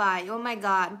shrimp pie. Oh my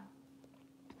God.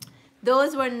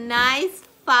 Those were nice,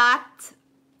 fat,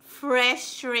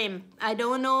 fresh shrimp. I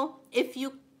don't know if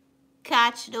you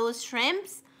catch those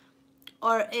shrimps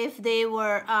or if they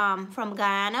were from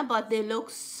Guyana, but they look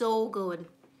so good.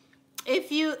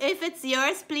 If it's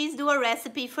yours, please do a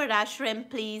recipe for that shrimp,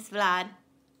 please, Vlad.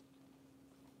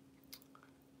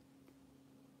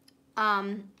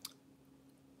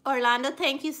 Orlando,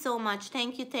 thank you so much.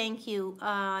 Thank you.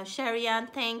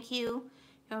 Sherian, thank you.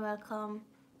 You're welcome.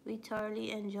 We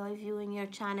thoroughly enjoy viewing your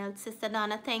channel. Sister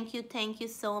Donna, thank you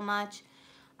so much.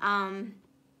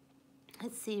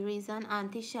 Let's see, Reason,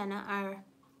 Auntie Shanna, our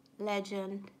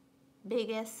legend,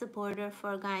 biggest supporter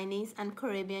for Guyanese and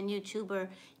Caribbean YouTuber.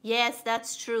 Yes,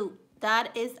 that's true.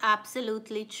 That is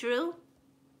absolutely true.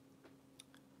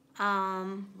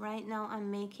 Right now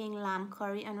I'm making lamb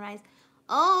curry and rice.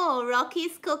 Oh,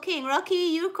 Rocky's cooking. Rocky,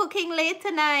 you're cooking late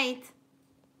tonight.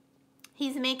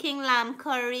 He's making lamb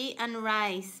curry and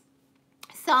rice.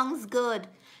 Sounds good.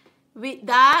 With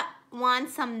that, want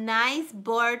some nice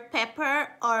boiled pepper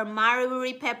or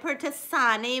maruri pepper to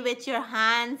sane with your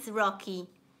hands, Rocky.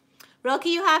 Rocky,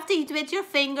 you have to eat with your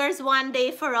fingers one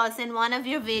day for us in one of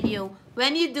your videos.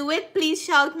 When you do it, please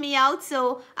shout me out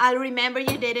so I'll remember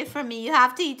you did it for me. You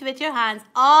have to eat with your hands.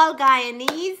 All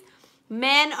Guyanese,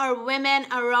 men or women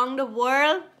around the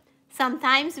world,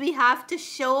 sometimes we have to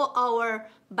show our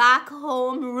back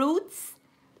home roots,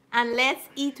 and let's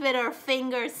eat with our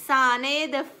fingers.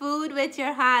 Sane the food with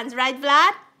your hands. Right,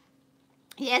 Vlad?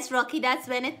 Yes, Rocky, that's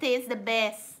when it tastes the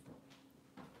best.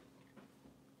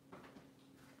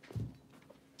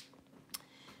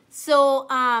 So,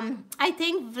 I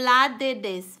think Vlad did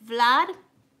this. Vlad,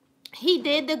 he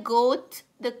did the goat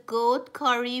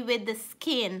curry with the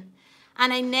skin.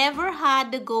 and I never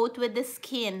had the goat with the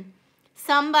skin.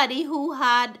 Somebody who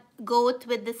had goat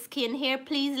with the skin here,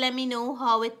 please let me know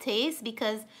how it tastes,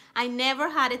 because I never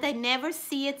had it. I never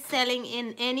see it selling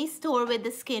in any store with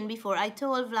the skin before. I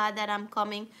told Vlad that I'm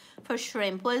coming for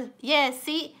shrimp. Well, yeah,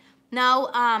 see, now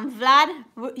Vlad,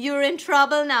 you're in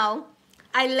trouble now.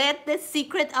 I let the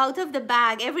secret out of the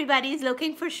bag. Everybody's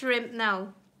looking for shrimp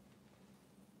now.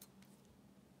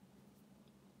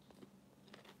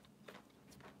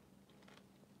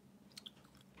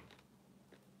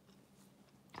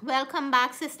 Welcome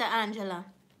back, Sister Angela.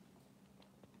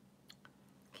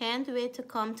 Can't wait to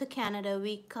come to Canada.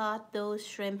 We caught those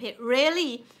shrimp here.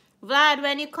 Really? Vlad,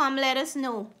 when you come, let us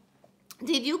know.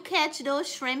 Did you catch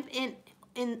those shrimp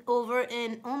over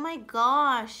in, oh my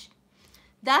gosh.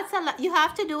 That's a lot. You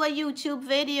have to do a YouTube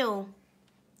video.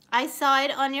 I saw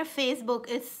it on your Facebook.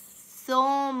 It's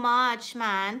so much,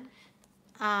 man.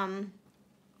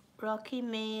 Rocky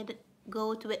made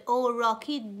goat with, oh,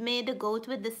 Rocky made the goat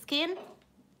with the skin.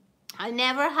 I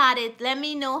never had it. Let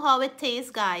me know how it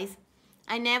tastes, guys.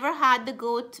 I never had the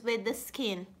goat with the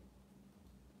skin.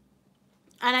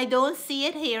 And I don't see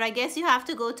it here. I guess you have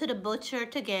to go to the butcher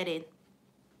to get it.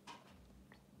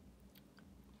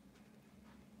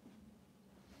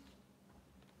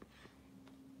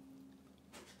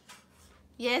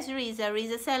 Yes, Riza.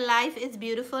 Riza said life is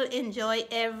beautiful. Enjoy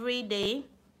every day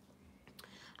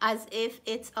as if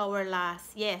it's our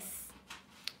last. Yes,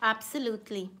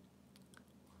 absolutely.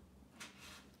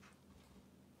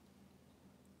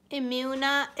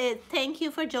 Imuna, thank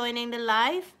you for joining the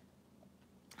live,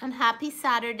 and happy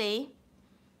Saturday.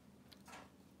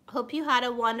 Hope you had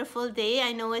a wonderful day.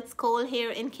 I know it's cold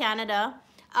here in Canada.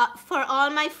 For all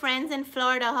my friends in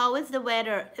Florida, how is the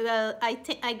weather? Well, I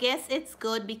guess it's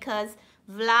good because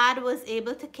Vlad was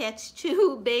able to catch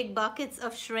 2 big buckets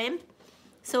of shrimp.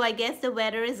 So I guess the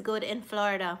weather is good in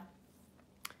Florida.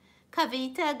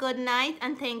 Kavita, good night,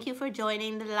 and thank you for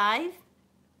joining the live.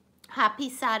 Happy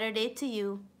Saturday to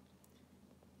you.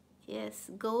 Yes,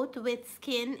 goat with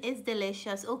skin is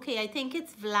delicious. Okay, I think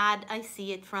it's Vlad. I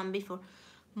see it from before.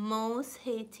 Most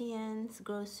Haitians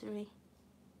grocery,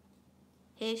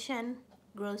 Haitian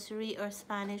grocery or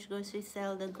Spanish grocery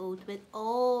sell the goat with,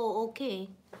 oh, okay.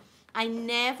 I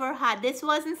never had, this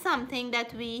wasn't something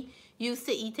that we used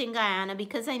to eat in Guyana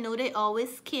because I know they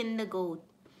always skin the goat.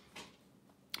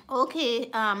 Okay,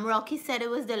 Rocky said it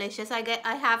was delicious. I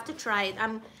have to try it.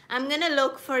 I'm gonna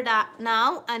look for that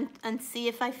now and see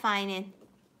if I find it.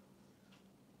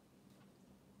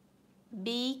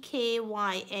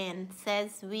 BKYN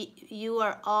says you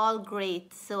are all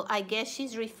great. So I guess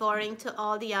she's referring to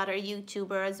all the other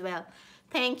YouTubers as well.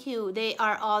 Thank you. They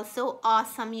are also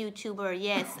awesome YouTuber.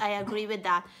 Yes, I agree with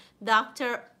that.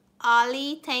 Dr.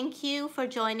 Ali, thank you for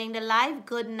joining the live.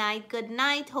 Good night. Good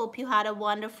night. Hope you had a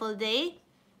wonderful day.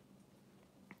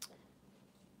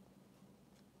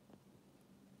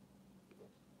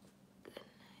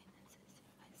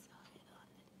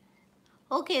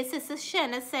 Okay, Sister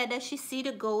Shanna said that she see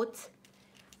the goat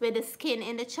with the skin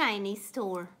in the Chinese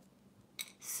store.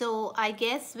 So I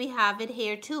guess we have it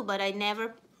here too, but I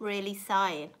never really saw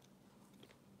it.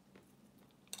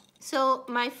 So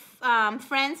my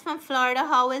friends from Florida,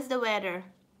 how is the weather?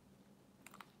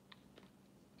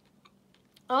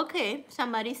 Okay,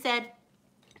 somebody said,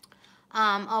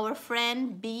 our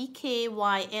friend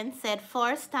BKYN said,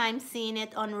 first time seeing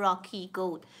it on Rocky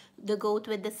goat, the goat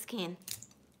with the skin.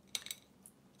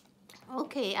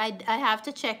 Okay, I have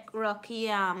to check Rocky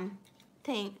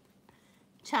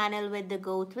channel with the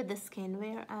goat with the skin.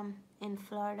 Where in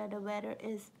Florida the weather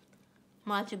is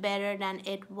much better than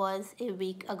it was a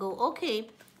week ago. Okay,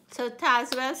 so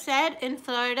Tazwell said in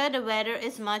Florida the weather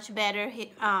is much better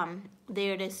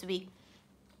there this week.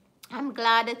 I'm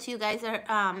glad that you guys are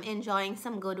enjoying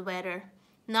some good weather.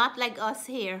 Not like us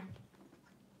here.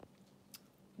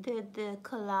 Did the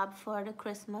collab for the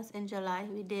Christmas in July.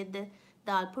 We did the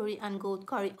dal puri and goat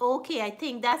curry. Okay, I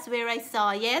think that's where I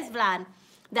saw. Yes, Vlad.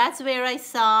 That's where I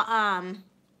saw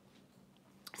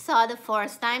the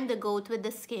first time the goat with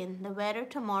the skin. The weather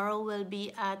tomorrow will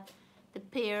be at the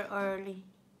pier early.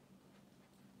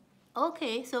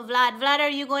 Okay, so Vlad, are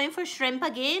you going for shrimp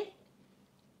again?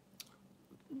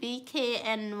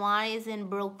 BKNY is in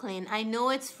Brooklyn. I know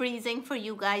it's freezing for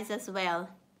you guys as well.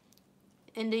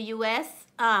 In the US,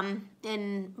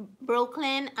 in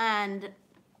Brooklyn and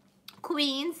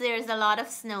Queens, there's a lot of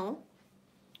snow.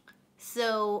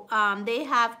 So they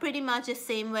have pretty much the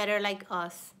same weather like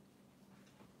us.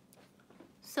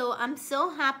 So I'm so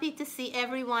happy to see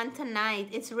everyone tonight.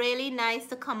 It's really nice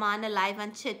to come on the live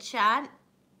and chit chat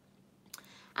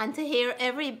and to hear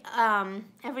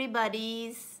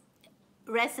everybody's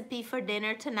recipe for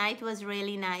dinner tonight was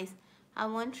really nice. I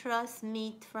won't trust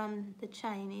meat from the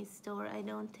Chinese store. I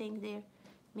don't think their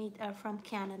meat are from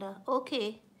Canada.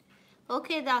 Okay.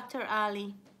 Okay, Dr.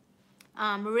 Ali.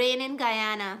 Rain in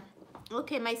Guyana.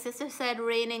 Okay, my sister said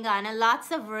rain in Guyana.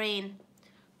 Lots of rain.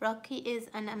 Rocky is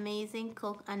an amazing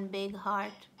cook and big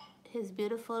heart. His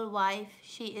beautiful wife,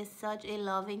 she is such a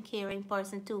loving, caring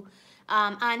person too.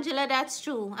 Angela, that's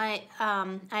true. I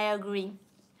agree.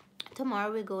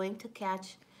 Tomorrow we're going to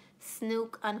catch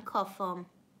snook and cuffum.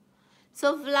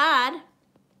 So Vlad,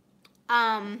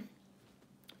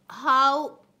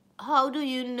 how do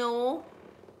you know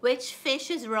which fish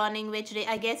is running which day?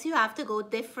 I guess you have to go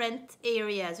different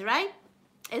areas, right?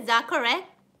 Is that correct?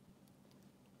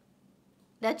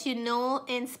 That you know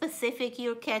in specific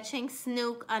you're catching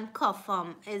snook and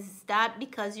cuffum. Is that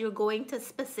because you're going to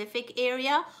specific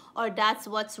area, or that's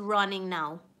what's running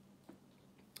now?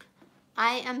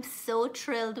 I am so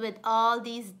thrilled with all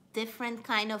these different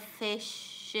kind of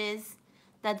fishes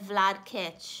that Vlad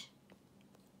catch.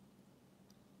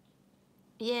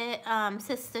 Yeah,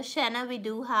 Sister Shanna, we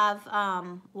do have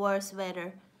worse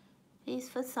weather. Please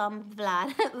for some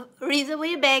Vlad. Reason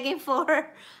we're begging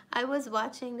for. I was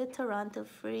watching the Toronto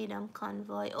Freedom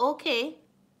Convoy. Okay.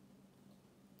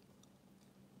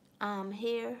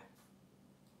 Here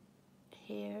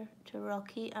to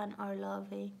Rocky and our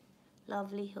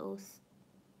lovely host.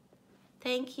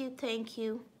 Thank you, thank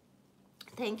you.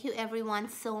 Thank you everyone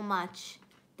so much.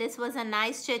 This was a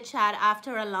nice chit chat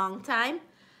after a long time.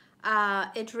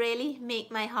 It really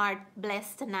made my heart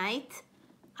blessed tonight.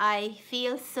 I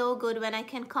feel so good when I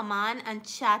can come on and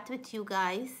chat with you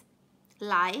guys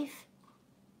live.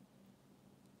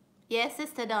 Yes,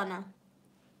 Sister Donna.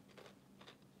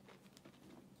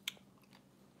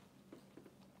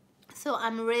 So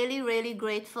I'm really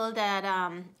grateful that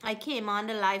I came on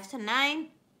the live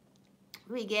tonight.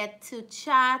 We get to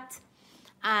chat,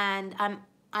 and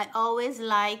I always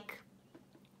like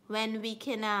when we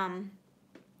can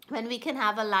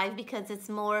have a live, because it's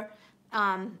more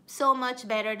so much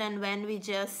better than when we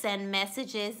just send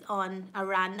messages on a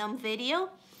random video.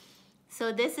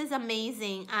 So this is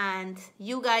amazing, and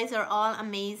you guys are all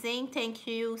amazing. Thank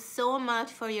you so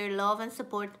much for your love and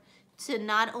support, to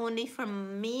not only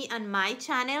from me and my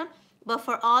channel, but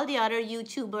for all the other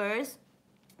YouTubers,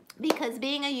 because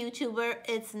being a YouTuber,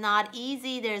 it's not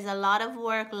easy. There's a lot of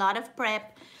work, a lot of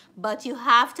prep, but you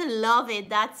have to love it.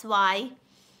 That's why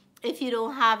if you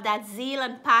don't have that zeal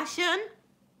and passion,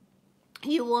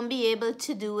 you won't be able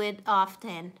to do it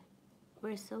often.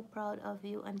 We're so proud of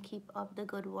you and keep up the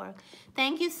good work.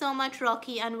 Thank you so much,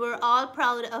 Rocky, and we're all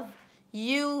proud of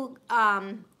you,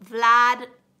 Vlad,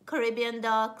 Caribbean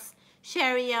Ducks,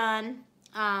 Sherian,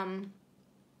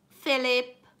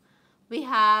 Philip. We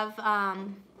have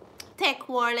Tech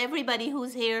World, everybody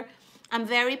who's here. I'm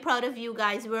very proud of you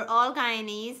guys. We're all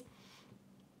Guyanese,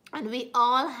 and we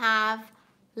all have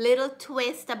little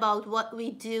twist about what we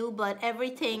do, but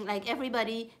everything, like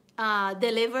everybody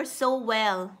delivers so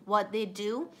well what they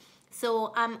do.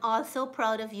 So I'm also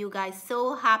proud of you guys.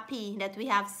 So happy that we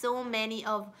have so many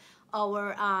of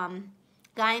our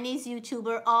Guyanese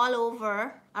YouTuber all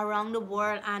over around the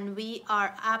world, and we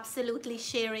are absolutely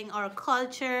sharing our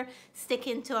culture,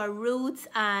 sticking to our roots,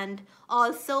 and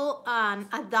also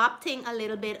adopting a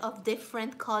little bit of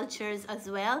different cultures as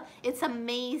well. It's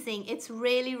amazing. It's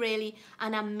really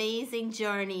an amazing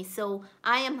journey. So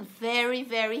I am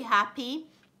very happy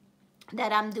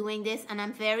that I'm doing this, and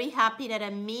I'm very happy that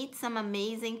I meet some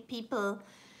amazing people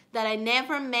that I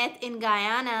never met in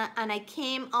Guyana, and I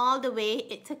came all the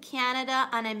way to Canada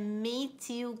and I meet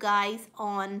you guys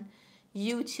on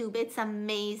YouTube. It's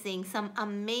amazing. Some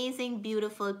amazing,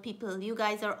 beautiful people. You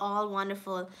guys are all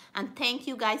wonderful, and thank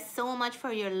you guys so much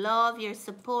for your love, your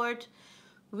support.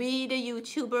 We, the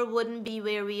YouTuber, wouldn't be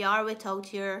where we are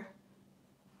without your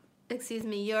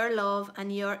love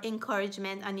and your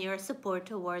encouragement and your support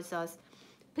towards us.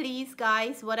 Please,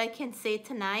 guys, what I can say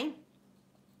tonight,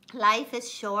 life is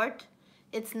short.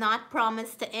 It's not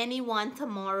promised to anyone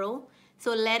tomorrow.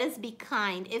 So let us be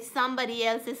kind. If somebody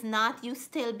else is not, you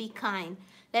still be kind.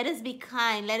 Let us be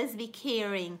kind. Let us be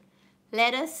caring.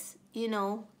 Let us,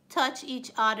 touch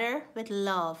each other with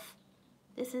love.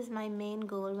 This is my main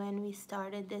goal when we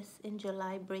started this in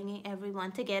July, bringing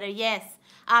everyone together. Yes,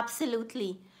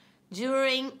 absolutely.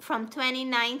 From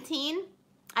 2019,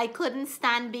 I couldn't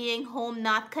stand being home,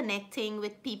 not connecting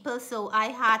with people, so I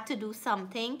had to do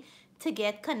something to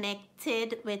get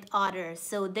connected with others.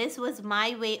 So this was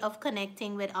my way of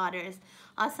connecting with others.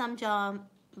 Awesome job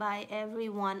by every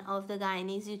one of the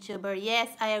Guyanese YouTuber. Yes,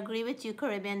 I agree with you,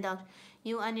 Caribbean Duck.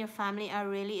 You and your family are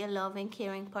really a loving,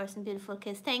 caring person. Beautiful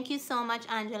kiss. Thank you so much,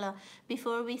 Angela.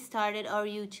 Before we started our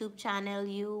YouTube channel,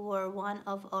 you were one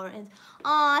of our...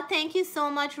 Aw, thank you so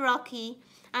much, Rocky.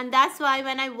 And that's why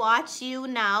when I watch you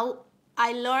now,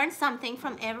 I learn something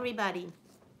from everybody.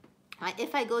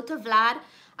 If I go to Vlad,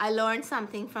 I learn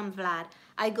something from Vlad.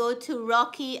 I go to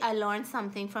Rocky, I learn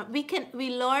something from... We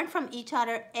learn from each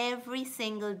other every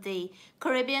single day.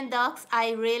 Caribbean Ducks,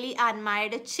 I really admire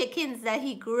the chickens that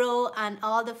he grow and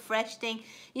all the fresh thing.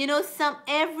 You know,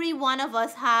 every one of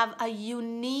us have a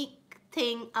unique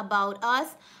thing about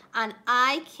us, and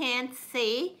I can't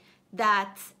say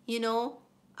that, you know,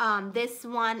 this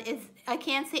one is... I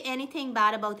can't say anything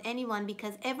bad about anyone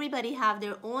because everybody have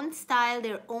their own style,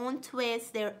 their own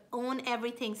twist, their own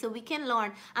everything. So we can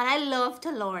learn, and I love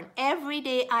to learn. Every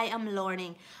day I am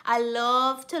learning. I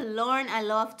love to learn. I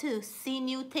love to see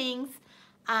new things,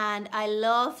 and I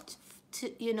love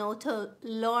to, you know, to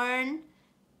learn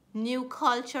new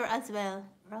culture as well.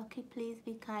 Rocky, please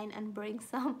be kind and bring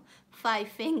some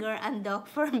 5-finger and duck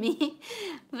for me.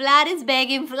 Vlad is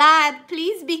begging. Vlad,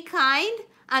 please be kind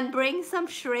and bring some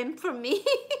shrimp for me.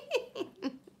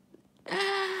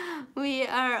 We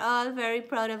are all very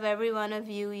proud of every one of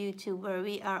you YouTuber.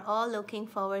 We are all looking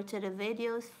forward to the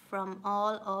videos from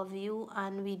all of you,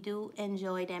 and we do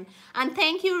enjoy them. And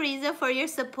thank you, Riza, for your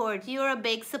support. You're a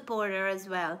big supporter as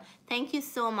well. Thank you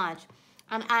so much.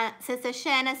 And Sister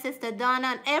Shanna, Sister Donna,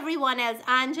 and everyone else,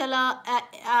 Angela,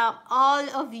 all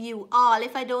of you, all.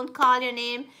 If I don't call your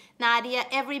name, Nadia,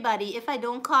 everybody, if I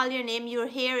don't call your name, your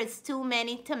hair is too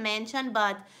many to mention,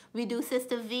 but we do,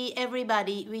 Sister V,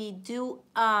 everybody, we do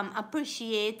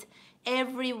appreciate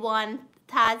everyone,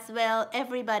 Tazwell,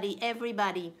 everybody, every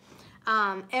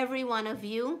one of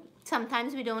you.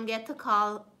 Sometimes we don't get to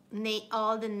call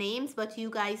all the names, but you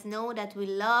guys know that we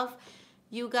love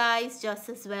you guys just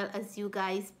as well as you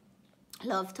guys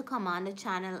love to come on the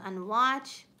channel and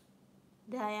watch.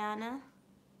 Diana.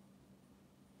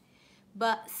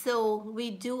 But so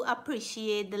we do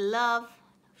appreciate the love.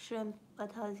 Shrimp,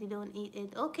 but how's you don't eat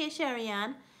it? Okay,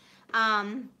 Sherry-Ann.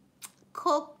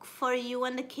 Cook for you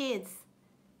and the kids.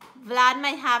 Vlad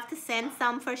might have to send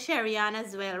some for Sherry-Ann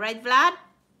as well, right, Vlad?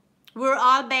 We're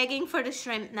all begging for the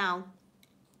shrimp now.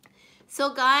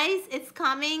 So guys, it's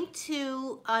coming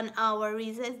to an hour.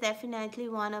 Riza is definitely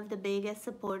one of the biggest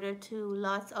supporter to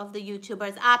lots of the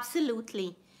YouTubers.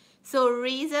 Absolutely. So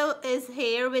Riza is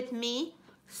here with me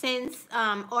since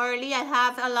early. I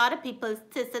have a lot of people.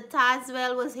 Sister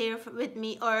Tazwell was here with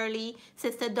me early.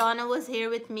 Sister Donna was here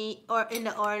with me in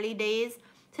the early days.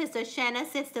 Sister Shanna,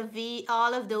 Sister V,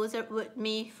 all of those are with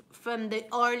me from the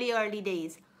early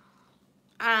days.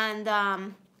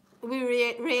 And we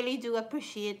really do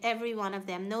appreciate every one of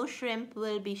them. No shrimp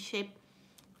will be shipped.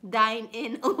 Dine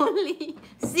in only.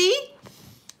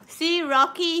 See,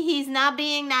 Rocky, he's not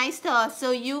being nice to us. So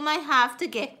you might have to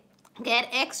get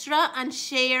extra and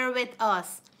share with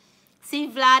us. See,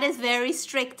 Vlad is very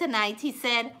strict tonight. He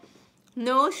said,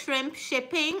 no shrimp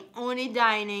shipping, only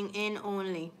dining in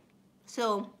only.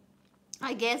 So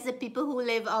I guess the people who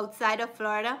live outside of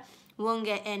Florida won't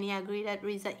get any. I agree that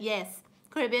Riza. Yes.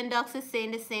 Caribbean Ducks is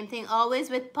saying the same thing, always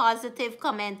with positive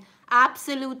comment.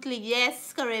 Absolutely,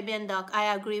 yes, Caribbean Duck,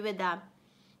 I agree with that.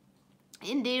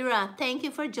 Indira, thank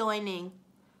you for joining.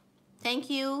 Thank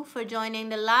you for joining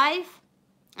the live,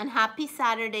 and happy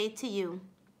Saturday to you.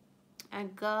 I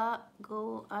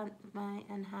go on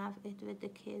and have it with the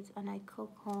kids, and I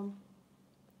cook home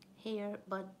here,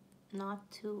 but not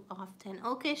too often.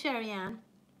 Okay, Sherry-Ann.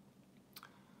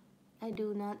 I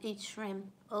do not eat shrimp.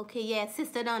 Okay, yes,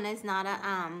 Sister Donna is not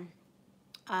a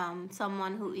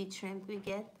someone who eats shrimp. We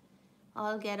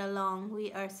all get along.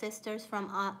 We are sisters from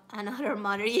another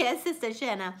mother. Yes, Sister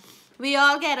Shanna. We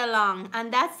all get along,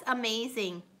 and that's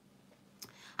amazing.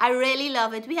 I really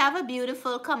love it. We have a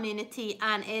beautiful community,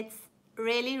 and it's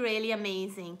really, really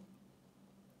amazing.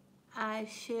 I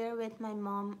share with my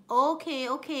mom. Okay,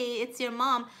 it's your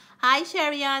mom. Hi,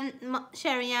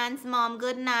 Sherry-Ann's mom.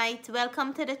 Good night.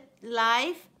 Welcome to the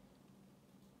live.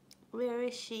 Where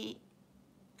is she?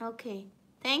 Okay.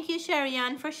 Thank you,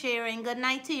 Sherry-Ann, for sharing. Good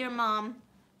night to your mom.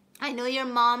 I know your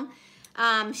mom,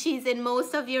 she's in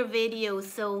most of your videos,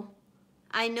 so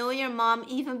I know your mom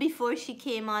even before she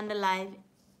came on the live.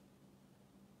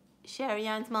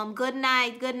 Sherry-Ann's mom. Good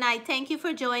night. Good night. Thank you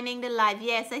for joining the live.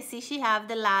 Yes, I see she have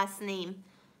the last name.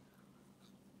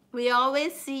 We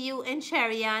always see you in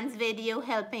Sherry-Ann's video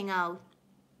helping out.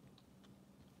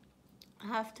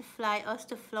 Have to fly us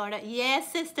to Florida.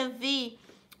 Yes, Sister V.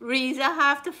 Riza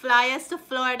have to fly us to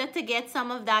Florida to get some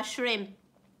of that shrimp.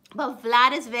 But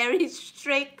Vlad is very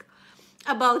strict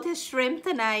about his shrimp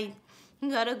tonight. You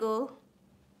gotta go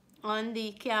on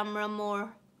the camera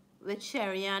more with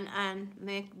Sherian and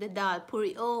make the dal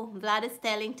puri. Oh, Vlad is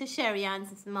telling to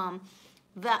Sherian's mom.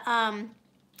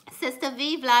 Sister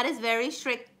V, Vlad is very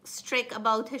strict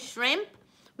about his shrimp.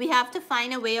 We have to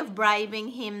find a way of bribing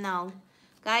him now.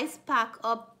 Guys, pack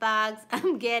up bags.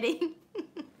 I'm getting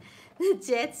the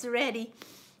jets ready.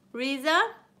 Riza,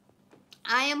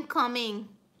 I am coming.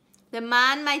 The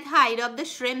man might hide up the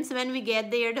shrimps when we get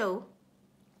there though.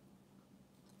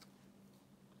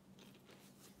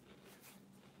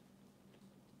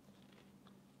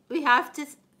 We have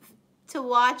to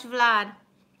watch Vlad.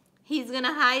 He's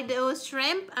gonna hide those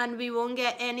shrimp and we won't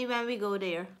get any when we go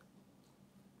there.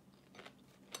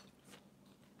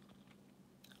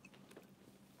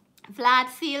 Vlad,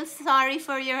 feel sorry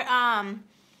for your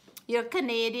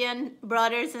Canadian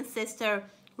brothers and sister.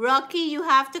 Rocky, you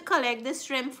have to collect the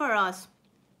shrimp for us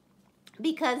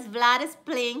because Vlad is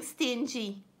playing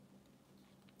stingy.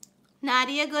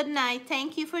 Nadia, good night.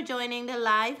 Thank you for joining the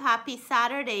live. Happy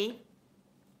Saturday.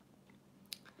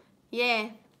 Yeah,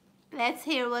 let's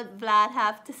hear what Vlad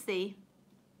have to say.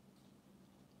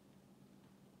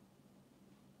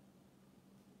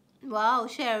 Wow,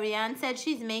 Sherian said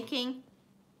she's making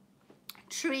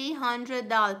 $300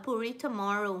 dal puri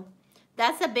tomorrow.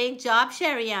 That's a big job,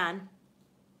 Sherian.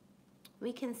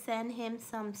 We can send him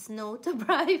some snow to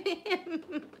bribe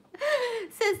him.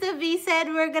 Sister V said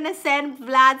we're gonna send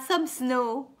Vlad some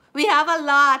snow. We have a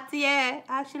lot, yeah.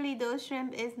 Actually, those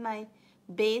shrimp is my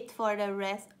bait for the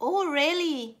rest. Oh,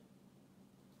 really?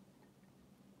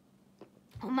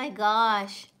 Oh my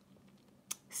gosh.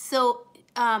 So,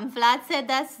 Vlad said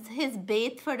that's his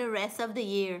bait for the rest of the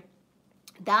year.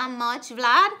 That much,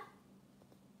 Vlad?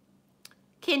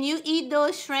 Can you eat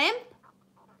those shrimp?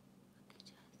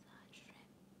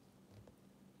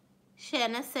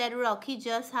 Shanna said Rocky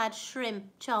just had shrimp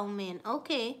chow mein.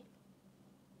 Okay.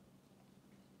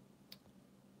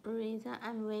 Reza,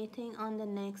 I'm waiting on the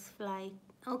next flight.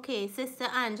 Okay, Sister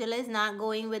Angela is not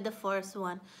going with the first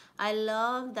one. I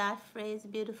love that phrase,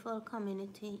 beautiful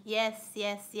community. Yes,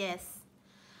 yes, yes.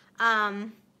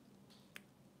 Vlad,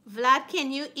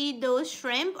 can you eat those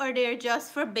shrimp or they're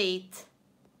just for bait?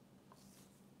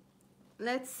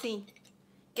 Let's see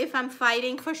if I'm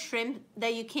fighting for shrimp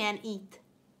that you can't eat.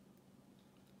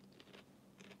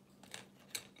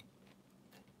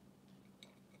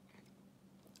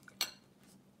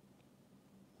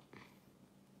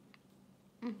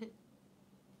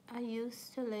 I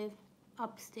used to live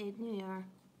upstate New York,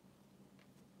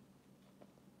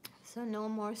 so no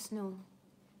more snow.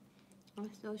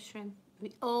 What's those shrimp?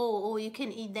 Oh, you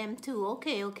can eat them too.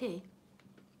 Okay, okay.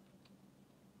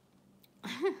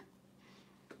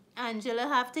 Angela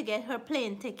have to get her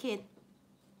plane ticket.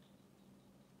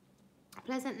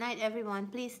 Pleasant night, everyone.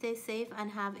 Please stay safe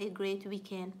and have a great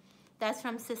weekend. That's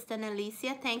from Sister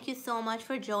Alicia. Thank you so much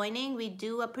for joining. We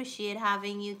do appreciate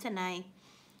having you tonight.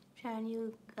 Sharon,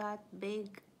 you got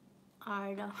big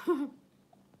Arda.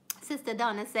 Sister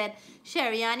Donna said,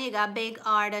 Sherian, you got big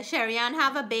order. Sherian,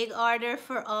 have a big order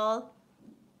for all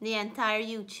the entire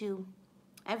YouTube.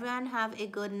 Everyone have a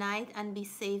good night and be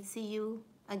safe. See you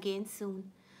again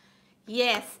soon.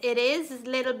 Yes, it is a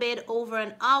little bit over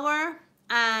an hour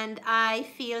and I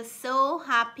feel so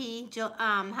happy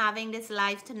having this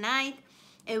live tonight.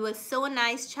 It was so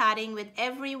nice chatting with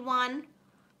everyone.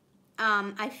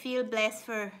 I feel blessed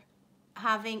for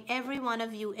having every one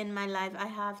of you in my life. I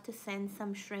have to send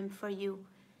some shrimp for you.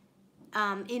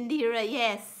 Indira,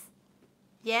 yes.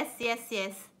 Yes, yes,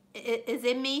 yes. Is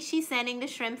it me she's sending the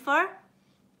shrimp for?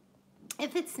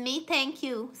 If it's me, thank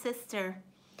you, sister.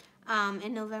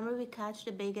 In November, we catch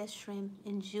the biggest shrimp.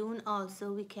 In June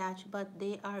also we catch, but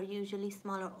they are usually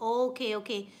smaller. Okay,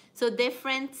 okay. So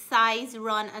different size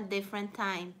run at different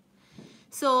time.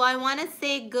 So I want to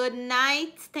say good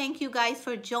night. Thank you guys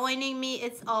for joining me.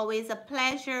 It's always a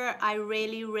pleasure. I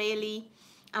really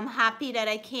am happy that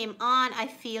I came on. I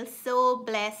feel so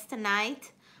blessed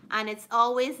tonight. And it's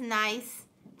always nice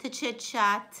to chit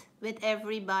chat with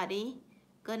everybody.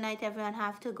 Good night, everyone.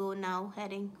 Have to go now,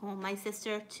 heading home. My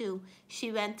sister too.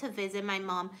 She went to visit my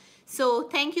mom. So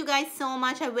thank you guys so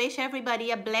much. I wish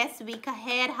everybody a blessed week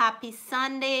ahead. Happy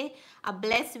Sunday. A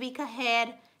blessed week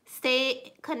ahead.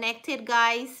 Stay connected,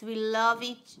 guys. We love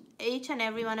each and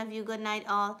every one of you. Good night,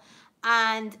 all.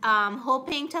 And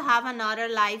hoping to have another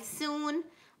live soon.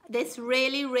 This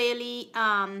really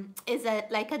is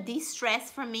like a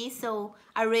de-stress for me, so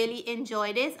I really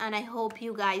enjoy this and I hope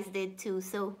you guys did too.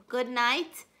 So good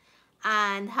night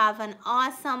and have an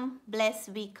awesome blessed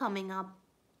week coming up.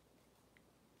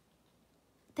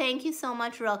 Thank you so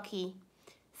much, Rocky.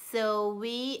 So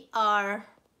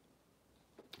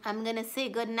I'm gonna say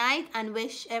good night and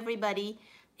wish everybody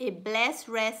a blessed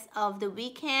rest of the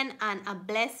weekend and a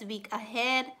blessed week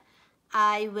ahead.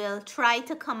 I will try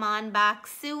to come on back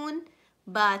soon,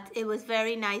 but it was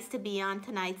very nice to be on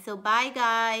tonight. So bye,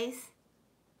 guys.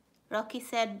 Rocky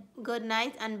said good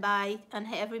night and bye, and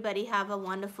everybody have a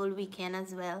wonderful weekend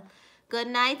as well. Good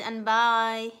night and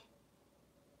bye.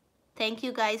 Thank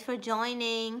you guys for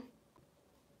joining.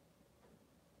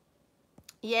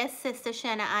 Yes, Sister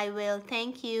Shanna, I will.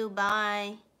 Thank you.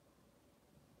 Bye.